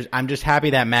 I'm just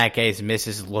happy that Matt Gay's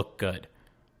misses look good.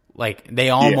 Like, they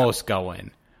almost go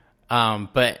in.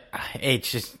 But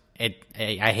it's just,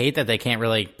 I hate that they can't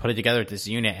really put it together with this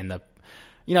unit, and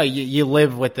you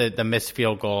live with the missed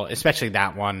field goal, especially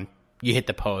that one. You hit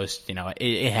the post,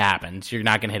 it happens. You're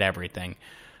not going to hit everything.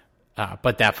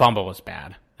 But that fumble was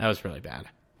bad. That was really bad.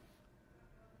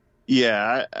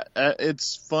 Yeah,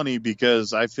 it's funny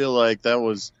because I feel like that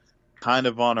was kind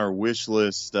of on our wish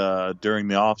list during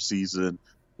the offseason,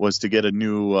 was to get a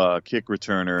new kick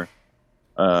returner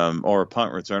or a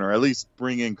punt returner, at least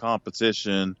bring in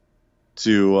competition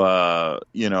to, for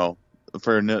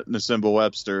Nasimba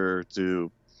Webster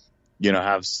to,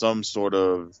 have some sort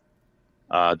of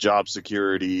job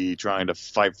security, trying to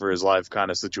fight for his life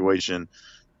kind of situation.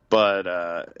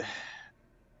 But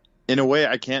in a way,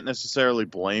 I can't necessarily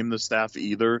blame the staff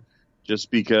either,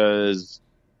 just because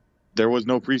there was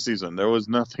no preseason. There was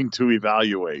nothing to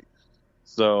evaluate.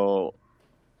 So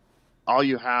all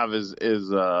you have is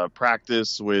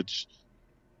practice, which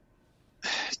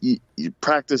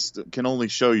practice can only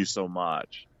show you so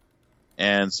much.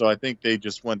 And so I think they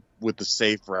just went with the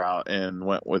safe route and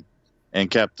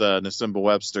kept Nasimba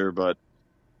Webster. But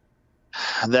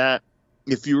that,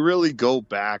 if you really go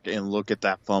back and look at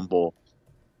that fumble,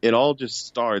 it all just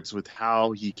starts with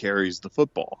how he carries the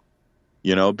football,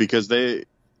 because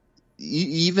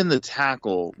even the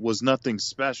tackle was nothing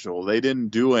special. They didn't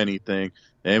do anything.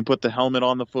 They didn't put the helmet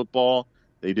on the football.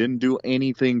 They didn't do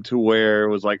anything to where it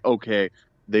was like, okay,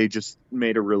 they just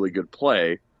made a really good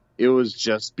play. It was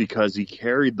just because he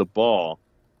carried the ball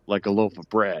like a loaf of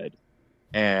bread,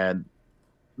 and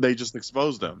they just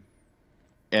exposed him.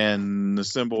 And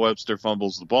Nasimba Webster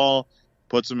fumbles the ball,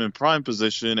 puts him in prime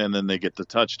position, and then they get the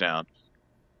touchdown.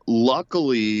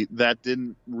 Luckily, that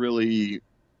didn't really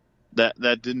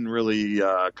that didn't really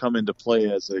come into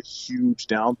play as a huge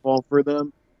downfall for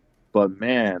them. But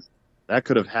man, that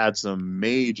could have had some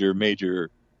major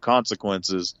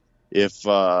consequences if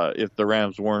the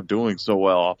Rams weren't doing so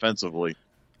well offensively.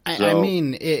 I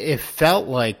mean, it felt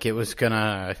like it was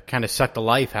gonna kind of suck the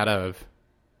life out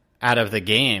of the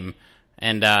game,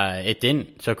 and it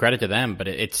didn't. So credit to them, but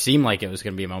it seemed like it was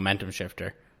going to be a momentum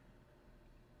shifter.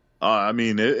 I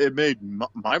mean, it made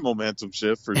my momentum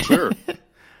shift for sure.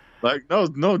 Like,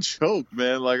 no joke,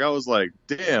 man. Like, I was like,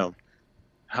 damn,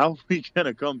 how are we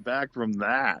gonna come back from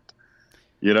that?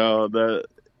 You know,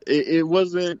 it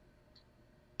wasn't.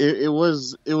 It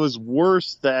was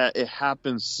worse that it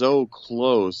happened so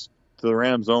close to the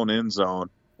Rams' own end zone,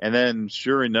 and then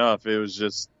sure enough, it was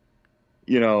just,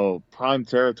 you know, prime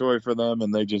territory for them,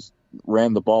 and they just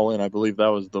ran the ball in. I believe that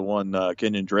was the one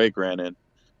Kenyon Drake ran in.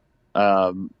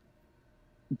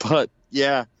 But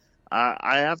yeah,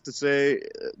 I have to say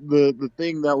the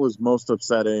thing that was most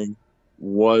upsetting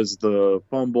was the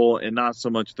fumble and not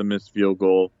so much the missed field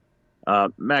goal.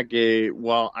 Matt Gay,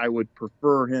 while I would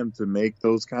prefer him to make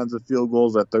those kinds of field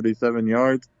goals at 37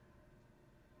 yards,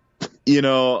 you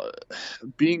know,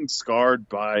 being scarred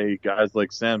by guys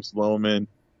like Sam Sloman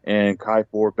and Kai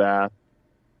Forbath,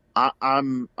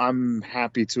 I'm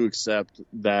happy to accept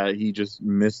that he just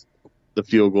missed the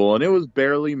field goal, and it was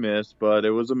barely missed, but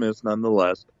it was a miss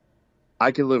nonetheless.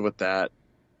 I can live with that.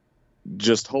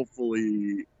 Just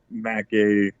hopefully Matt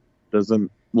Gay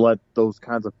doesn't let those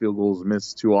kinds of field goals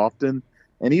miss too often.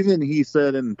 And even he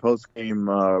said in post-game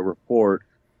report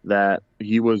that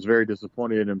he was very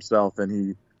disappointed in himself, and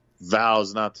he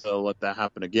vows not to let that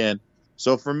happen again.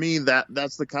 So for me,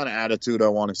 that's the kind of attitude I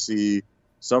want to see.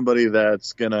 Somebody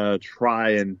that's going to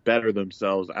try and better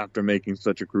themselves after making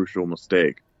such a crucial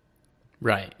mistake.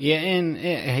 Right. Yeah, and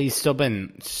he's still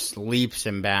been leaps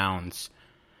and bounds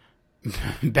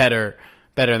better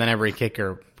than every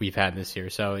kicker we've had this year.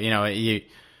 So, you know, you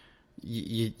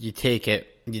take it.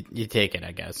 You take it,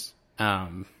 I guess.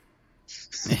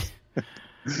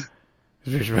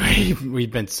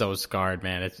 We've been so scarred,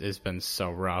 man. It's been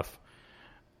so rough.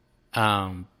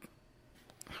 Why?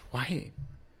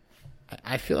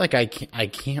 I feel like I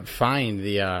can't find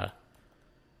the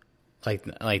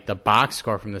like the box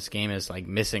score from this game is like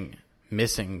missing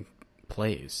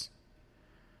plays.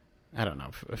 I don't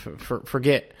know.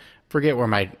 Forget where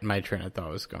my train of thought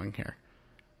was going here.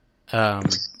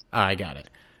 I got it.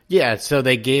 Yeah, so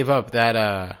they gave up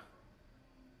that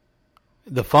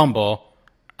the fumble,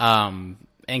 and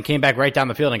came back right down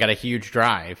the field and got a huge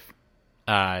drive,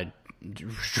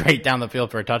 straight down the field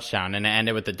for a touchdown, and it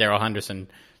ended with the Darrell Henderson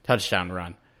touchdown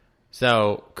run.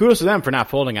 So kudos to them for not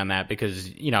folding on that, because,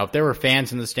 you know, if there were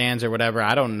fans in the stands or whatever,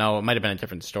 I don't know, it might have been a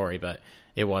different story, but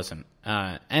it wasn't.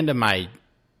 I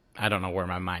don't know where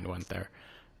my mind went there.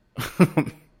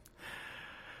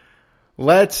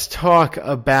 Let's talk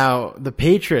about the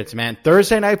Patriots, man.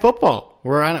 Thursday Night Football.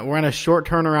 We're on a short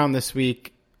turnaround this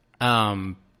week.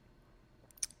 The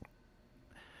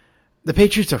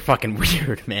Patriots are fucking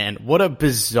weird, man. What a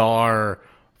bizarre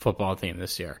football team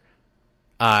this year.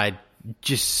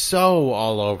 Just so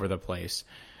all over the place.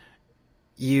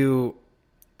 And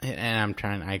I'm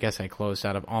trying, I guess I closed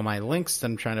out of all my links that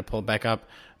I'm trying to pull back up,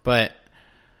 but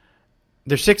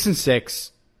they're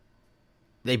 6-6.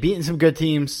 They've beaten some good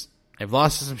teams. They've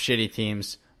lost to some shitty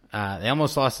teams. They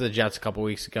almost lost to the Jets a couple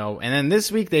weeks ago. And then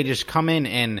this week they just come in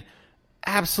and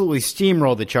absolutely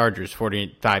steamroll the Chargers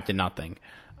 45-0.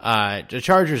 The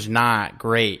Chargers not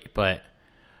great, but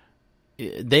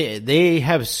they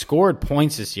have scored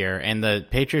points this year, and the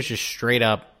Patriots just straight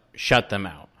up shut them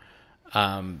out.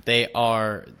 They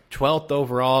are 12th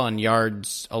overall in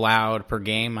yards allowed per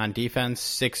game on defense,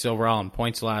 6th overall in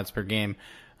points allowed per game.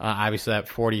 Obviously, that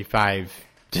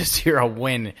 45-0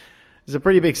 win is a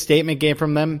pretty big statement game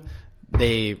from them.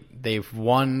 They've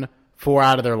won 4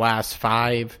 out of their last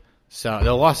 5. So they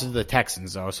lost to the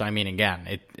Texans, though. So I mean,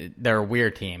 again, they're a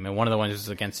weird team, and one of the ones is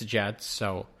against the Jets.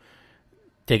 So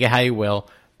take it how you will.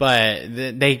 But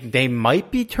they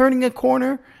might be turning a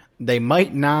corner. They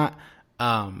might not.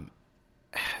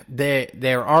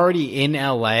 They're already in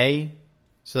LA,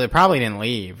 so they probably didn't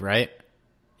leave, right?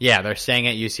 Yeah, they're staying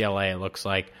at UCLA, it looks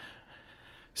like.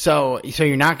 So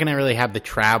you're not going to really have the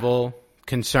travel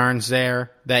concerns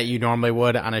there that you normally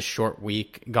would on a short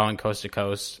week going coast to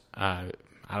coast.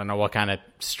 I don't know what kind of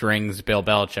strings Bill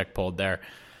Belichick pulled there,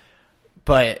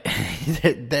 but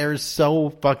they're so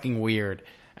fucking weird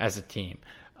as a team.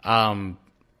 They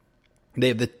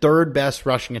have the 3rd best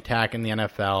rushing attack in the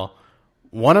NFL,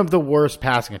 one of the worst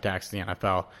passing attacks in the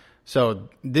NFL. So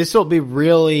this will be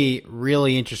really,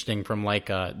 really interesting from like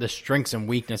the strengths and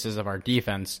weaknesses of our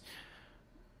defense.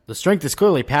 The strength is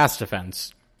clearly pass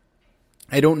defense.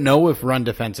 I don't know if run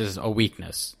defense is a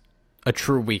weakness, a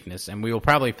true weakness, and we will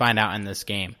probably find out in this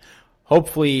game.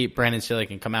 Hopefully, Brandon Staley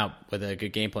can come out with a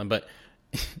good game plan, but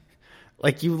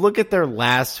like you look at their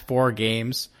last 4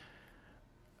 games,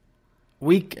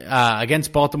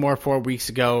 against Baltimore 4 weeks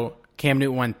ago, Cam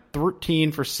Newton went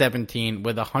 13 for 17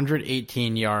 with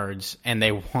 118 yards, and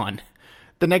they won.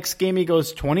 The next game, he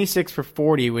goes 26 for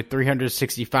 40 with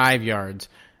 365 yards,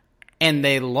 and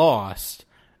they lost.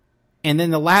 And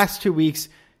then the last 2 weeks,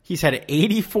 he's had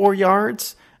 84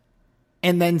 yards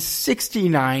and then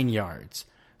 69 yards.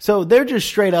 So they're just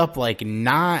straight up like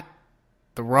not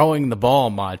throwing the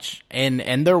ball much,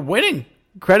 and they're winning.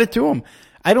 Credit to them.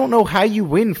 I don't know how you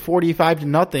win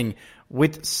 45-0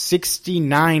 with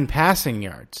 69 passing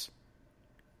yards.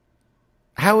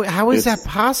 How is that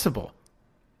possible?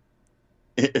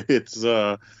 It's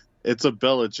a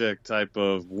Belichick type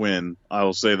of win. I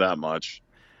will say that much.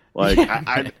 Like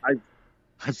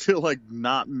I feel like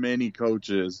not many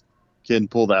coaches can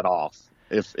pull that off,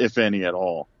 if any at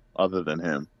all, other than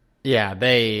him. Yeah,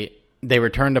 they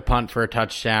returned a punt for a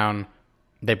touchdown.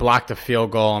 They blocked a field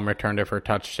goal and returned it for a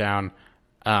touchdown.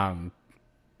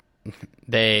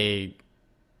 They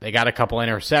got a couple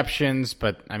interceptions,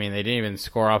 but I mean they didn't even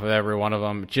score off of every one of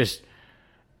them. Just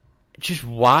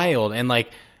wild. And like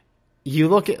you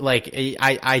look at like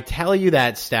I tell you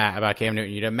that stat about Cam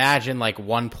Newton, you'd imagine like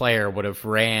one player would have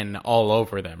ran all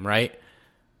over them, right?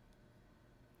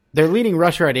 Their leading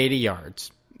rusher at 80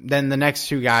 yards. Then the next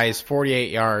 2 guys,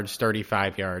 48 yards,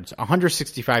 35 yards,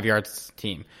 165 yards as a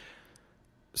team.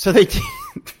 So they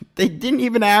didn't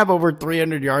even have over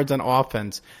 300 yards on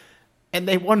offense, and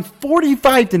they won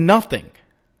 45-0.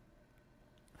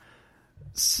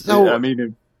 So I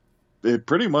mean, it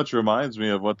pretty much reminds me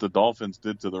of what the Dolphins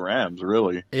did to the Rams,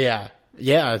 really. Yeah,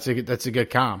 that's a good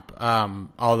comp.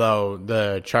 Although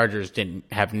the Chargers didn't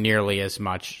have nearly as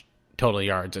much total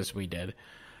yards as we did.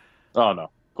 Oh no,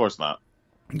 of course not.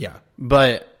 Yeah,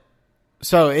 but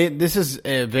so this is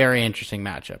a very interesting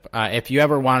matchup. If you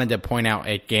ever wanted to point out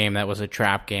a game that was a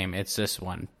trap game, it's this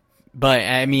one. But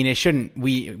I mean, it shouldn't.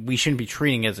 We shouldn't be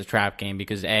treating it as a trap game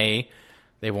because A,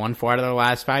 they won 4 out of their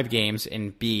last 5 games,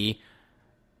 and B,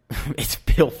 it's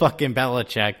Bill fucking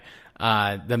Belichick,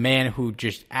 the man who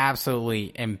just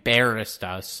absolutely embarrassed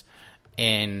us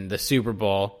in the Super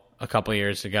Bowl a couple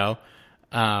years ago.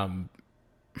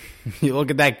 You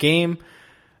look at that game.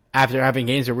 After having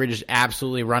games where we're just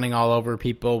absolutely running all over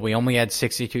people, we only had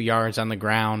 62 yards on the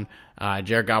ground.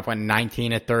 Jared Goff went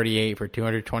 19 of 38 for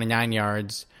 229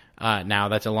 yards. Now,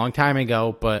 that's a long time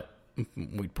ago, but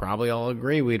we'd probably all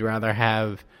agree we'd rather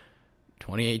have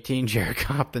 2018 Jared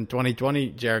Goff than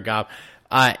 2020 Jared Goff.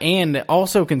 And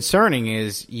also concerning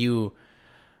is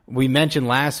we mentioned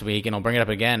last week, and I'll bring it up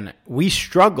again, we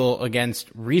struggle against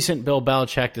recent Bill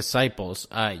Belichick disciples.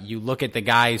 You look at the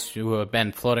guys who have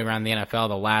been floating around the NFL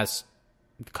the last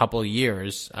couple of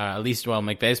years, at least while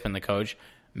McVay's been the coach,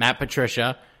 Matt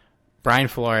Patricia, Brian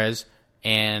Flores,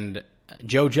 and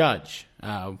Joe Judge,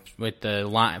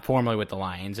 formerly with the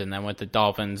Lions, and then with the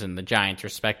Dolphins and the Giants,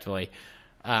 respectively.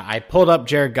 I pulled up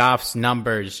Jared Goff's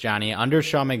numbers, Johnny, under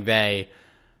Sean McVay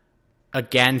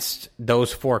against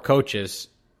those 4 coaches.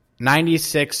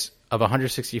 96 of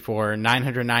 164,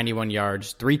 991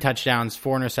 yards, 3 touchdowns,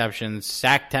 4 interceptions,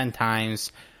 sacked 10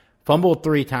 times, fumbled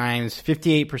 3 times,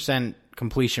 58%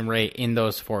 completion rate in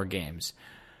those 4 games.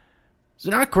 So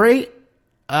not great.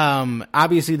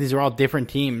 Obviously, these are all different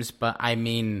teams, but I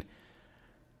mean,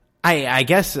 I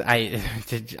guess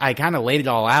I kind of laid it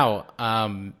all out.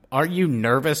 Are you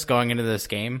nervous going into this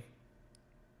game?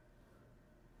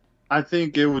 I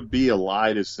think it would be a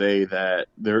lie to say that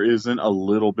there isn't a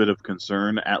little bit of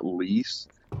concern at least,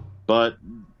 but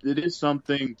it is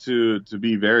something to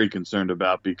be very concerned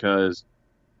about because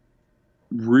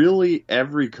really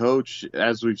every coach,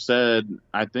 as we've said,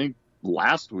 I think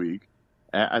last week,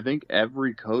 I think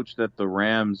every coach that the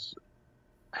Rams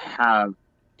have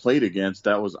played against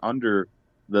that was under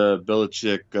the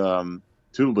Belichick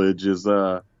tutelage is,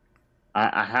 I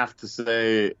have to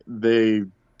say the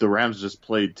Rams just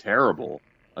played terrible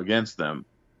against them.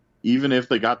 Even if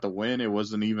they got the win, it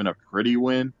wasn't even a pretty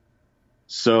win.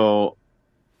 So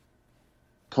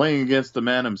playing against the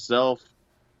man himself,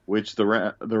 which the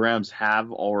Rams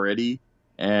have already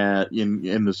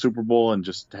in the Super Bowl and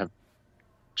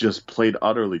just played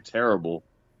utterly terrible.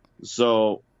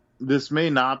 So this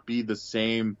may not be the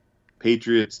same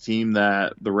Patriots team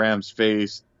that the Rams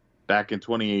faced back in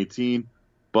 2018,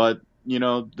 but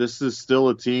this is still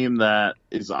a team that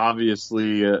is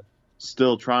obviously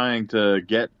still trying to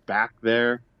get back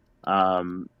there,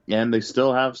 and they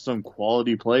still have some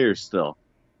quality players still.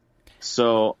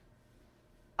 So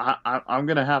I'm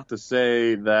going to have to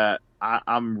say that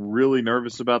I'm really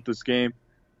nervous about this game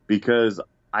because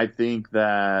I think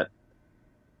that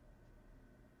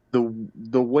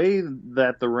the way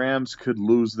that the Rams could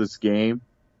lose this game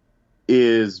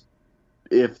is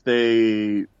if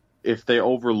they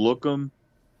overlook them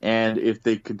and if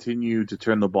they continue to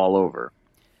turn the ball over.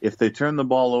 If they turn the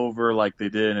ball over like they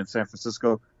did in San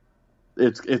Francisco,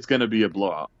 it's going to be a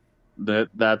blowout.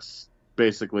 That's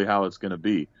basically how it's going to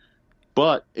be.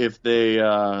 But if they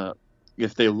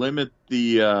limit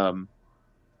the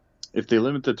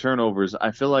turnovers,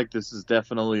 I feel like this is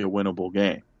definitely a winnable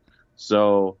game.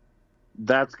 So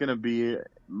that's going to be,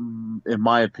 in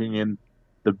my opinion,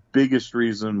 the biggest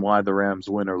reason why the Rams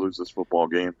win or lose this football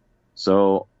game.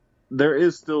 So there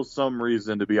is still some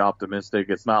reason to be optimistic.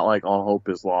 It's not like all hope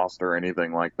is lost or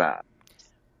anything like that.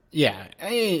 Yeah,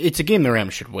 it's a game the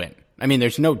Rams should win. I mean,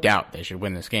 there's no doubt they should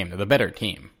win this game. They're the better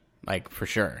team, like, for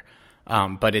sure.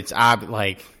 But it's odd,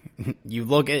 like, you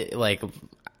look at, like,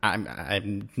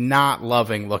 I'm not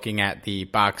loving looking at the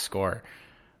box score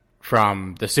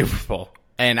from the Super Bowl.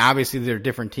 And obviously they're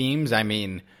different teams. I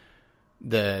mean,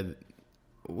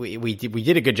 we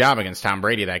did a good job against Tom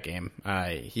Brady that game.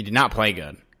 He did not play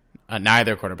good.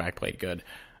 Neither quarterback played good.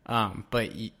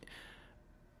 But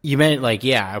you meant, like,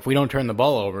 yeah, if we don't turn the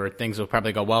ball over, things will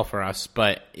probably go well for us.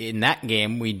 But in that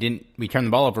game, we turned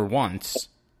the ball over once,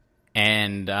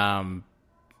 and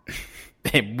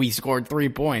we scored 3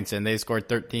 points, and they scored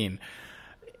 13.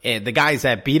 And the guys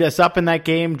that beat us up in that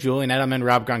game, Julian Edelman,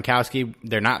 Rob Gronkowski,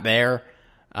 they're not there.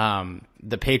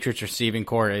 The Patriots receiving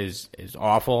corps is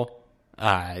awful.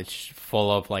 It's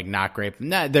full of, like, not great.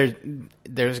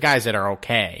 There's guys that are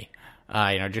okay.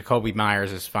 Jacoby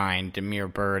Myers is fine. Damiere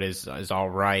Byrd is all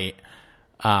right.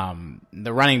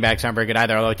 The running backs aren't very good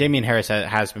either, although Damian Harris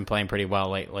has been playing pretty well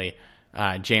lately.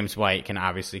 James White can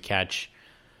obviously catch.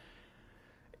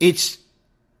 I'm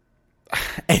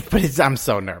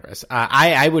so nervous.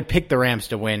 I would pick the Rams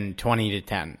to win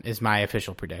 20-10 is my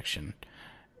official prediction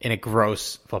in a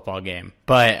gross football game.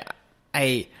 But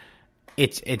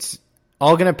it's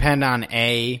all going to depend on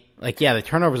the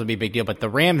turnovers will be a big deal, but the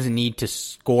Rams need to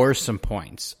score some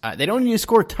points. They don't need to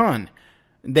score a ton,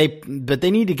 but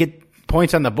they need to get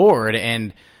points on the board.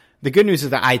 And the good news is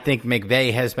that I think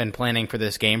McVay has been planning for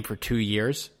this game for 2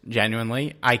 years.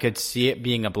 Genuinely, I could see it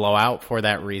being a blowout for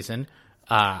that reason.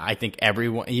 I think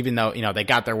everyone, even though they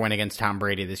got their win against Tom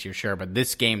Brady this year, sure, but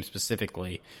this game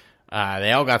specifically,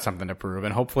 they all got something to prove,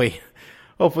 and hopefully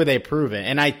they prove it.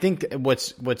 And I think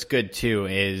what's good too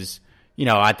is,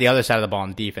 at the other side of the ball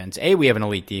in defense, we have an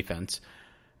elite defense.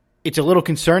 It's a little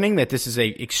concerning that this is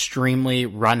a extremely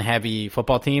run-heavy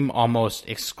football team, almost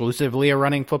exclusively a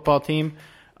running football team,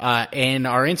 and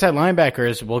our inside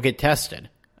linebackers will get tested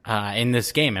in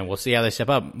this game, and we'll see how they step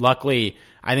up. Luckily,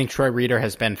 I think Troy Reeder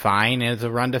has been fine as a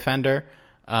run defender.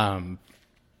 I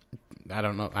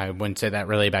don't know. I wouldn't say that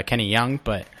really about Kenny Young,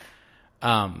 but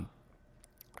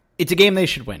it's a game they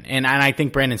should win. And I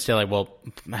think Brandon Staley will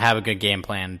have a good game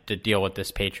plan to deal with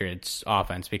this Patriots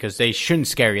offense because they shouldn't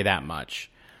scare you that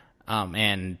much.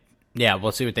 And yeah,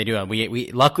 we'll see what they do.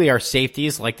 We luckily our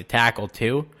safeties like to tackle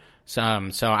too. So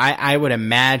I would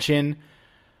imagine,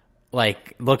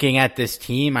 like, looking at this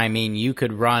team, I mean, you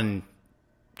could run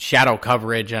shadow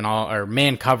coverage and all, or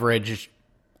man coverage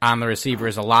on the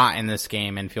receivers a lot in this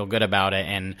game and feel good about it.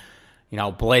 And,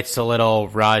 blitz a little,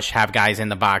 rush, have guys in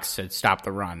the box to stop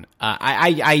the run.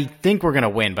 I think we're going to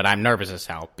win, but I'm nervous as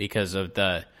hell because of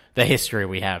the history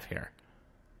we have here.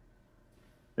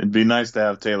 It'd be nice to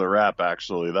have Taylor Rapp,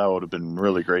 actually. That would have been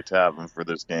really great to have him for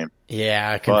this game.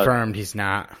 Yeah, confirmed he's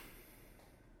not.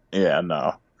 Yeah,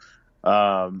 no.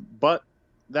 But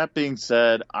that being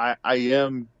said, I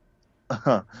am,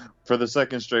 for the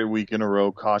second straight week in a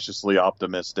row, cautiously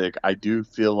optimistic. I do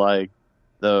feel like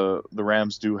the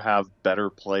Rams do have better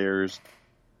players.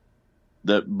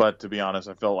 But to be honest,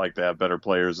 I felt like they have better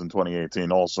players in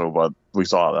 2018 also, but we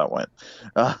saw how that went.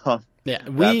 Yeah,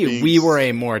 we were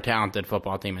a more talented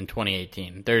football team in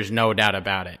 2018. There's no doubt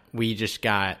about it. We just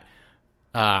got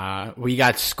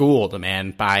schooled,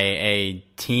 man, by a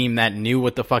team that knew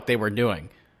what the fuck they were doing.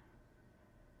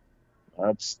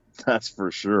 That's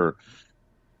for sure.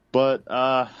 But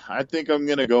I think I'm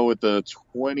gonna go with the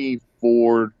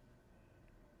 24.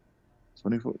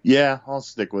 Yeah, I'll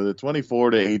stick with it.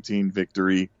 24-18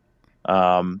 victory.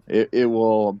 It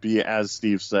will be, as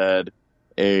Steve said,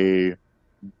 a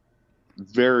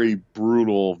very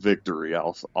brutal victory.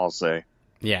 I'll say.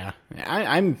 Yeah,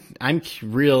 I'm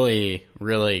really,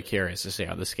 really curious to see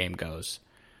how this game goes.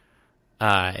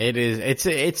 It's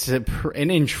an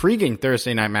intriguing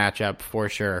Thursday night matchup for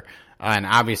sure, and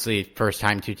obviously first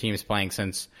time two teams playing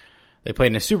since They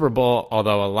played in a Super Bowl,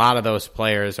 although a lot of those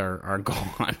players are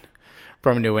gone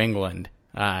from New England.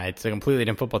 It's a completely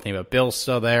different football team, but Bill's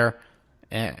still there,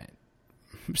 and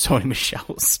Sony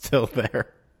Michel's still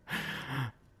there.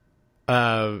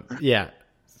 Yeah.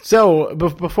 So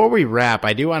before we wrap,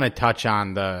 I do want to touch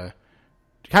on the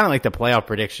kind of like the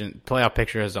playoff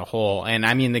picture as a whole. And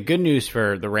I mean, the good news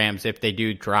for the Rams, if they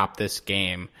do drop this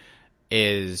game,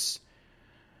 is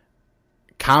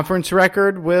conference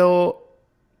record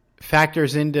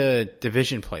factors into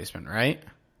division placement, right?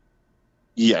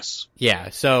 Yes. Yeah.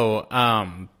 So,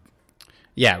 right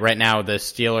now the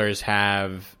Steelers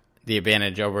have the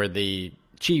advantage over the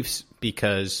Chiefs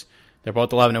because they're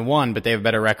both 11-1, but they have a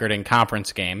better record in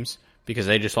conference games because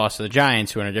they just lost to the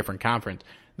Giants, who are in a different conference.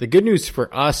 The good news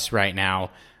for us right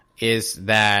now is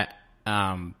that 2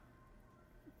 of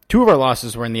our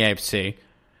losses were in the AFC.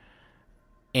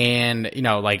 And,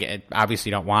 obviously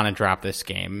don't want to drop this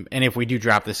game. And if we do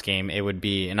drop this game, it would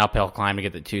be an uphill climb to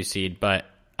get the 2 seed, but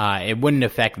it wouldn't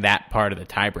affect that part of the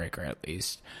tiebreaker, at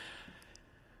least.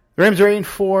 The Rams are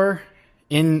 8-4,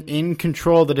 in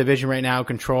control of the division right now,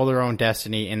 control their own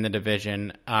destiny in the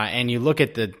division. And you look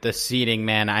at the seeding,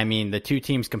 man. I mean, the 2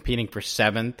 teams competing for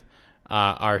 7th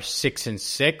are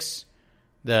 6-6,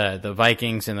 the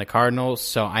Vikings and the Cardinals.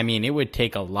 So, I mean, it would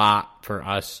take a lot for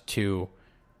us to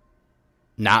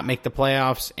not make the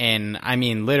playoffs. And, I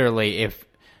mean, literally,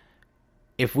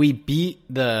 if we beat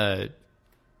the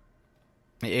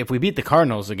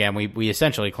Cardinals again, we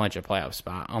essentially clinch a playoff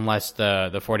spot, unless the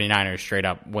 49ers straight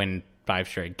up win 5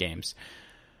 straight games.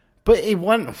 But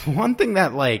one thing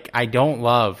that, I don't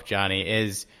love, Johnny,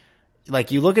 is,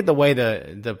 you look at the way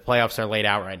the playoffs are laid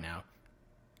out right now.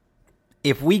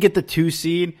 If we get the 2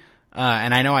 seed,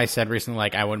 and I know I said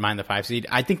recently, I wouldn't mind the 5 seed,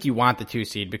 I think you want the 2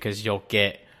 seed because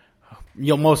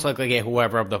you'll most likely get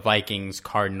whoever of the Vikings,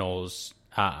 Cardinals,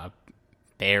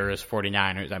 Bears,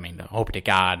 49ers. I mean, hope to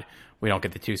God we don't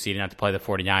get the 2 seed and have to play the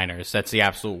 49ers. That's the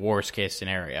absolute worst case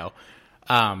scenario.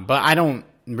 But I don't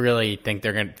really think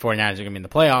 49ers are going to be in the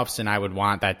playoffs, and I would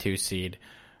want that 2 seed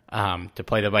to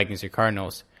play the Vikings or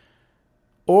Cardinals.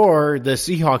 Or the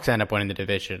Seahawks end up winning the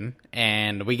division,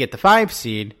 and we get the 5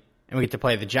 seed, and we get to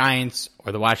play the Giants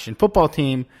or the Washington football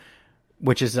team,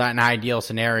 which is an ideal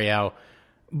scenario.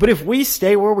 But if we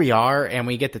stay where we are and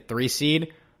we get the 3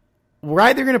 seed, we're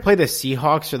either going to play the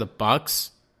Seahawks or the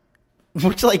Bucks,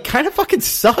 which kind of fucking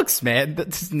sucks, man.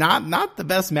 That's not the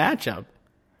best matchup.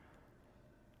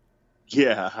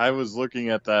 Yeah, I was looking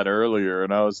at that earlier,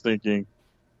 and I was thinking,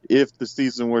 if the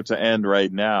season were to end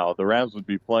right now, the Rams would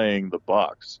be playing the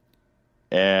Bucks.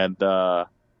 And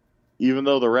even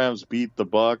though the Rams beat the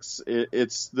Bucks, it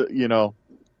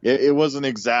wasn't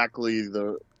exactly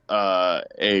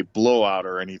a blowout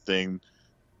or anything.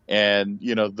 And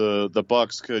the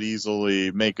Bucks could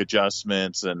easily make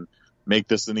adjustments and make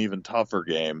this an even tougher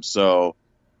game. So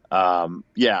I'm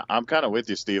kind of with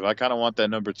you, Steve. I kind of want that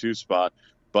number 2 spot,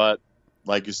 but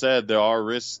like you said, there are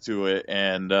risks to it,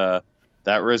 and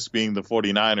that risk being the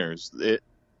 49ers.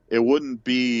 It wouldn't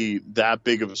be that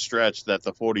big of a stretch that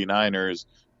the 49ers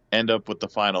end up with the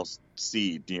final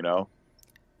seed,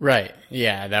 Right.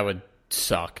 Yeah, that would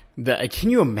suck. Can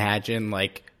you imagine,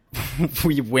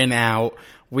 we win out,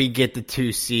 we get the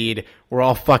 2 seed, we're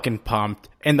all fucking pumped,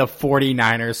 and the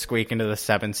 49ers squeak into the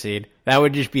 7 seed? That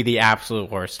would just be the absolute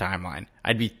worst timeline.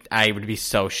 I would be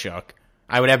so shook.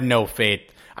 I would have no faith.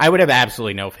 I would have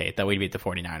absolutely no faith that we'd beat the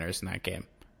 49ers in that game.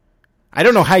 I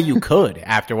don't know how you could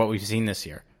after what we've seen this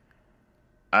year.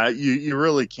 You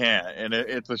really can't, and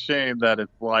it's a shame that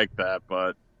it's like that,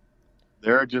 but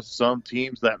there are just some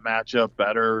teams that match up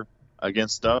better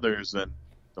against others, and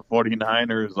the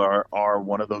 49ers are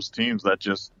one of those teams that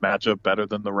just match up better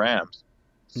than the Rams.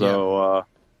 So,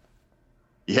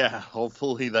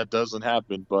 hopefully that doesn't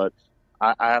happen, but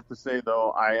I have to say,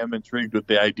 though, I am intrigued with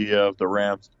the idea of the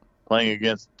Rams playing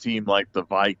against a team like the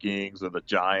Vikings or the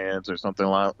Giants or something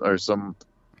or someone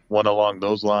along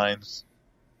those lines.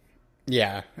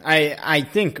 Yeah, I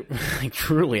think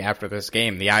truly after this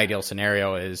game, the ideal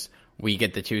scenario is we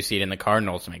get the 2 seed and the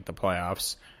Cardinals make the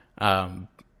playoffs. That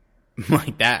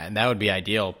would be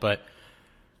ideal, but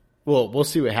we'll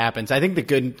see what happens. I think the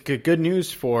good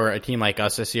news for a team like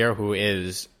us this year, who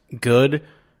is good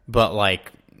but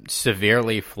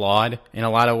severely flawed in a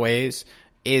lot of ways,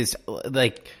 is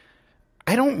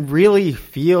I don't really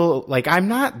feel I'm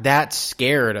not that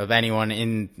scared of anyone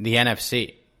in the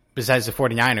NFC besides the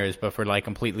 49ers, but for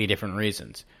completely different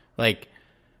reasons.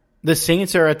 The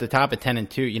Saints are at the top of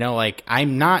 10-2.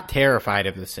 I'm not terrified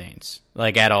of the Saints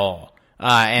at all.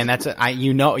 And that's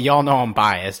y'all know I'm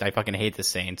biased. I fucking hate the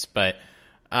Saints, but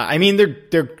I mean, they're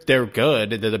good.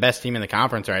 They're the best team in the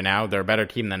conference right now. They're a better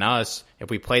team than us. If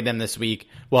we played them this week,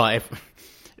 well, if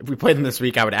we played them this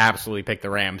week, I would absolutely pick the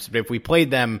Rams. But if we played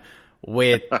them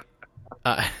with,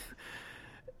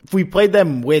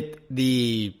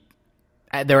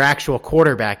 their actual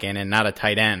quarterback in and not a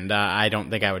tight end, I don't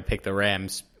think I would pick the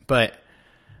Rams. But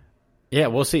yeah,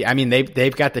 we'll see. I mean,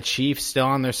 they've got the Chiefs still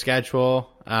on their schedule.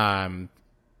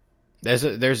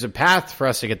 There's a path for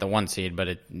us to get the 1 seed, but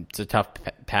it's a tough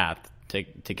path to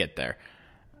get there.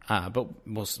 But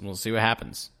we'll see what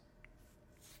happens.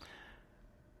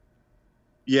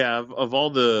 Yeah, of all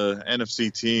the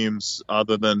NFC teams,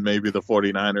 other than maybe the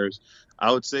 49ers,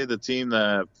 I would say the team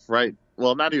that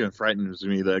not even frightens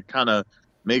me, that kind of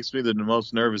makes me the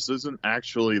most nervous isn't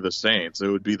actually the Saints. It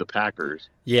would be the Packers.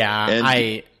 Yeah,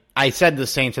 and I said the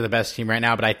Saints are the best team right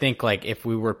now, but I think like if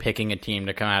we were picking a team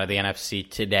to come out of the NFC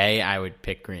today, I would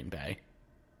pick Green Bay.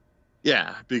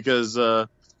 Yeah, because the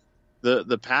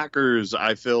Packers,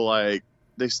 I feel like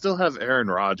they still have Aaron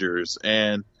Rodgers,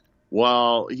 and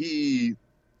while he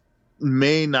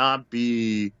may not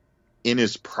be in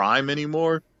his prime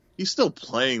anymore, he's still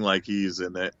playing like he's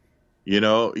in it. You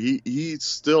know, he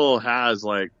still has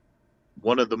like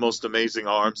one of the most amazing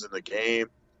arms in the game.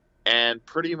 And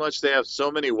pretty much they have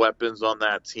so many weapons on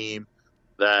that team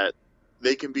that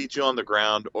they can beat you on the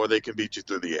ground or they can beat you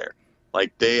through the air.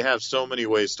 Like, they have so many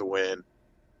ways to win.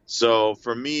 So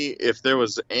for me, if there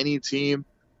was any team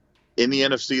in the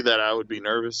NFC that I would be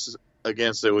nervous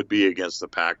against, it would be against the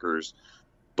Packers.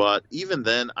 But even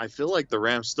then, I feel like the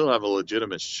Rams still have a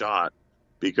legitimate shot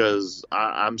because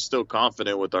I'm still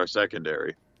confident with our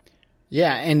secondary.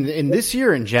 Yeah, and this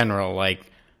year in general, like,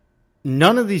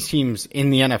 none of these teams in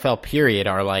the NFL period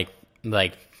are I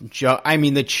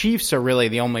mean, the Chiefs are really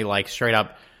the only like straight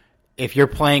up, if you're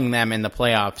playing them in the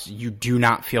playoffs, you do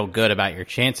not feel good about your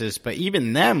chances. But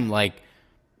even them, like,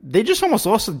 they just almost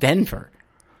lost to Denver.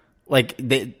 Like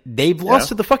they've lost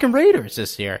to the fucking Raiders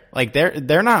this year. Like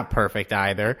they're not perfect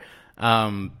either.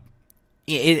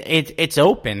 It's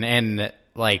open, and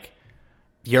like,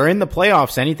 you're in the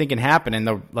playoffs, anything can happen. And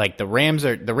the Rams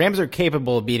are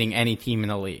capable of beating any team in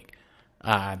the league.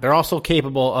 They're also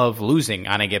capable of losing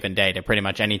on a given day to pretty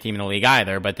much any team in the league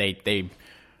either, but they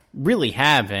really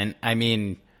haven't. I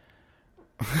mean,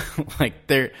 like,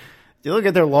 you look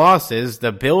at their losses,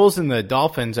 the Bills and the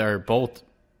Dolphins are both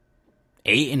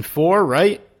 8-4,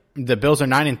 right? The Bills are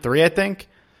 9-3, I think.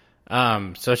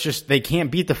 So it's just, they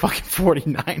can't beat the fucking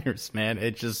 49ers, man.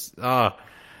 It just, but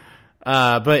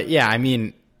yeah, I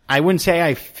mean, I wouldn't say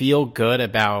I feel good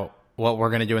about what we're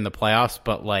going to do in the playoffs,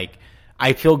 but like,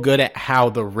 I feel good at how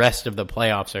the rest of the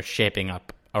playoffs are shaping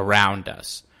up around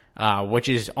us, which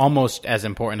is almost as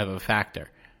important of a factor.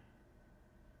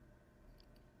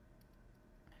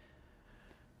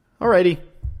 Alrighty.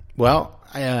 Well,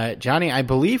 Johnny, I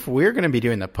believe we're going to be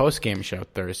doing the post-game show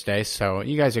Thursday, so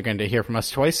you guys are going to hear from us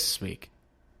twice this week.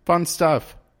 Fun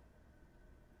stuff.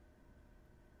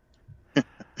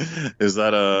 Is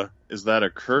that a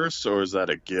curse or is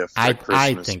that a gift? I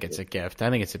think it's a gift.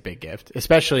 I think it's a big gift,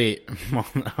 especially. Well,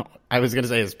 no, I was going to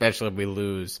say especially if we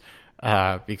lose,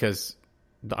 because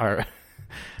I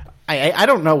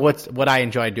don't know what I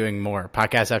enjoy doing more,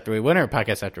 podcast after we win or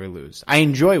podcast after we lose. I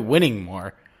enjoy winning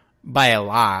more by a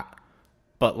lot,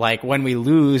 but like when we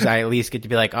lose, I at least get to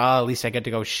be like, oh, at least I get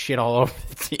to go shit all over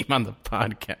the team on the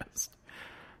podcast.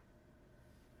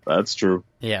 That's true.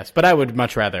 Yes, but I would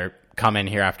much rather come in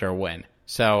here after a win.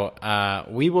 So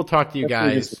we will talk to you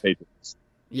guys.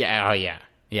 Yeah, oh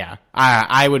yeah.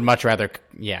 I would much rather.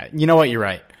 Yeah, you know what? You're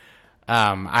right.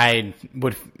 I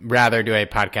would rather do a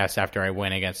podcast after I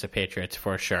win against the Patriots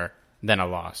for sure than a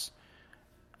loss.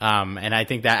 And I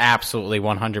think that absolutely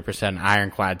 100%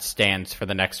 ironclad stands for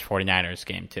the next 49ers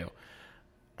game too.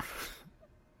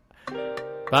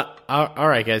 But all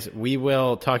right, guys, we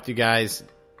will talk to you guys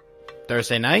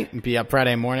Thursday night. Be up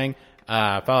Friday morning.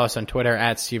 Follow us on Twitter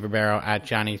at Steve Ribeiro, at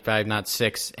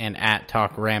Johnny506, and at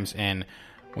Talk Rams, and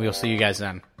we'll see you guys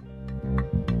then.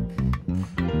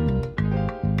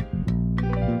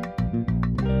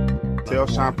 Tell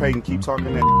Sean Payton, keep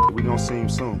talking that. We gonna see him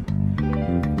soon.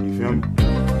 You feel me?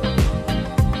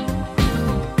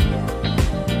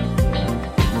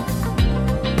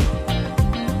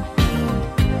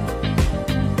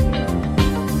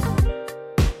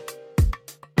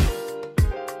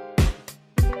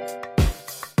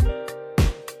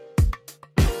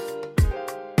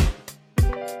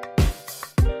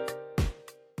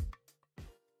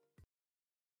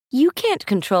 You can't can't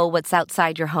control what's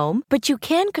outside your home, but you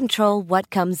can control what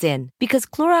comes in. Because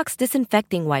Clorox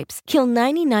disinfecting wipes kill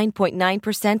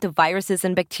 99.9% of viruses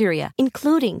and bacteria,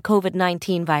 including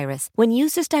COVID-19 virus, when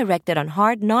used as directed on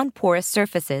hard, non-porous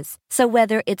surfaces. So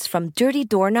whether it's from dirty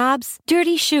doorknobs,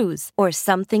 dirty shoes, or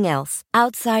something else,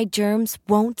 outside germs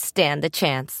won't stand a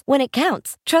chance. When it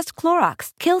counts, trust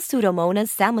Clorox. Kill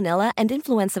Pseudomonas, Salmonella, and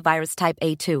influenza virus type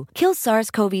A2. Kill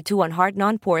SARS-CoV-2 on hard,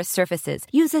 non-porous surfaces.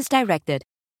 Use as directed.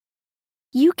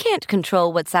 You can't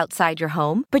control what's outside your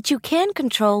home, but you can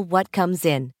control what comes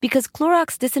in. Because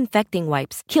Clorox disinfecting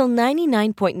wipes kill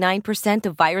 99.9%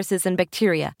 of viruses and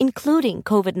bacteria, including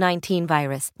COVID-19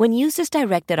 virus, when used as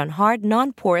directed on hard,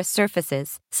 non-porous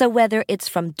surfaces. So whether it's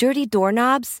from dirty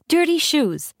doorknobs, dirty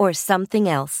shoes, or something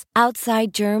else,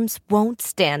 outside germs won't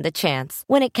stand a chance.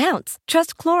 When it counts,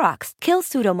 trust Clorox. Kill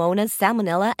Pseudomonas,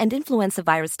 Salmonella, and influenza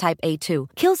virus type A2.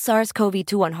 Kill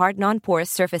SARS-CoV-2 on hard, non-porous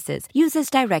surfaces. Use as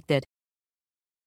directed.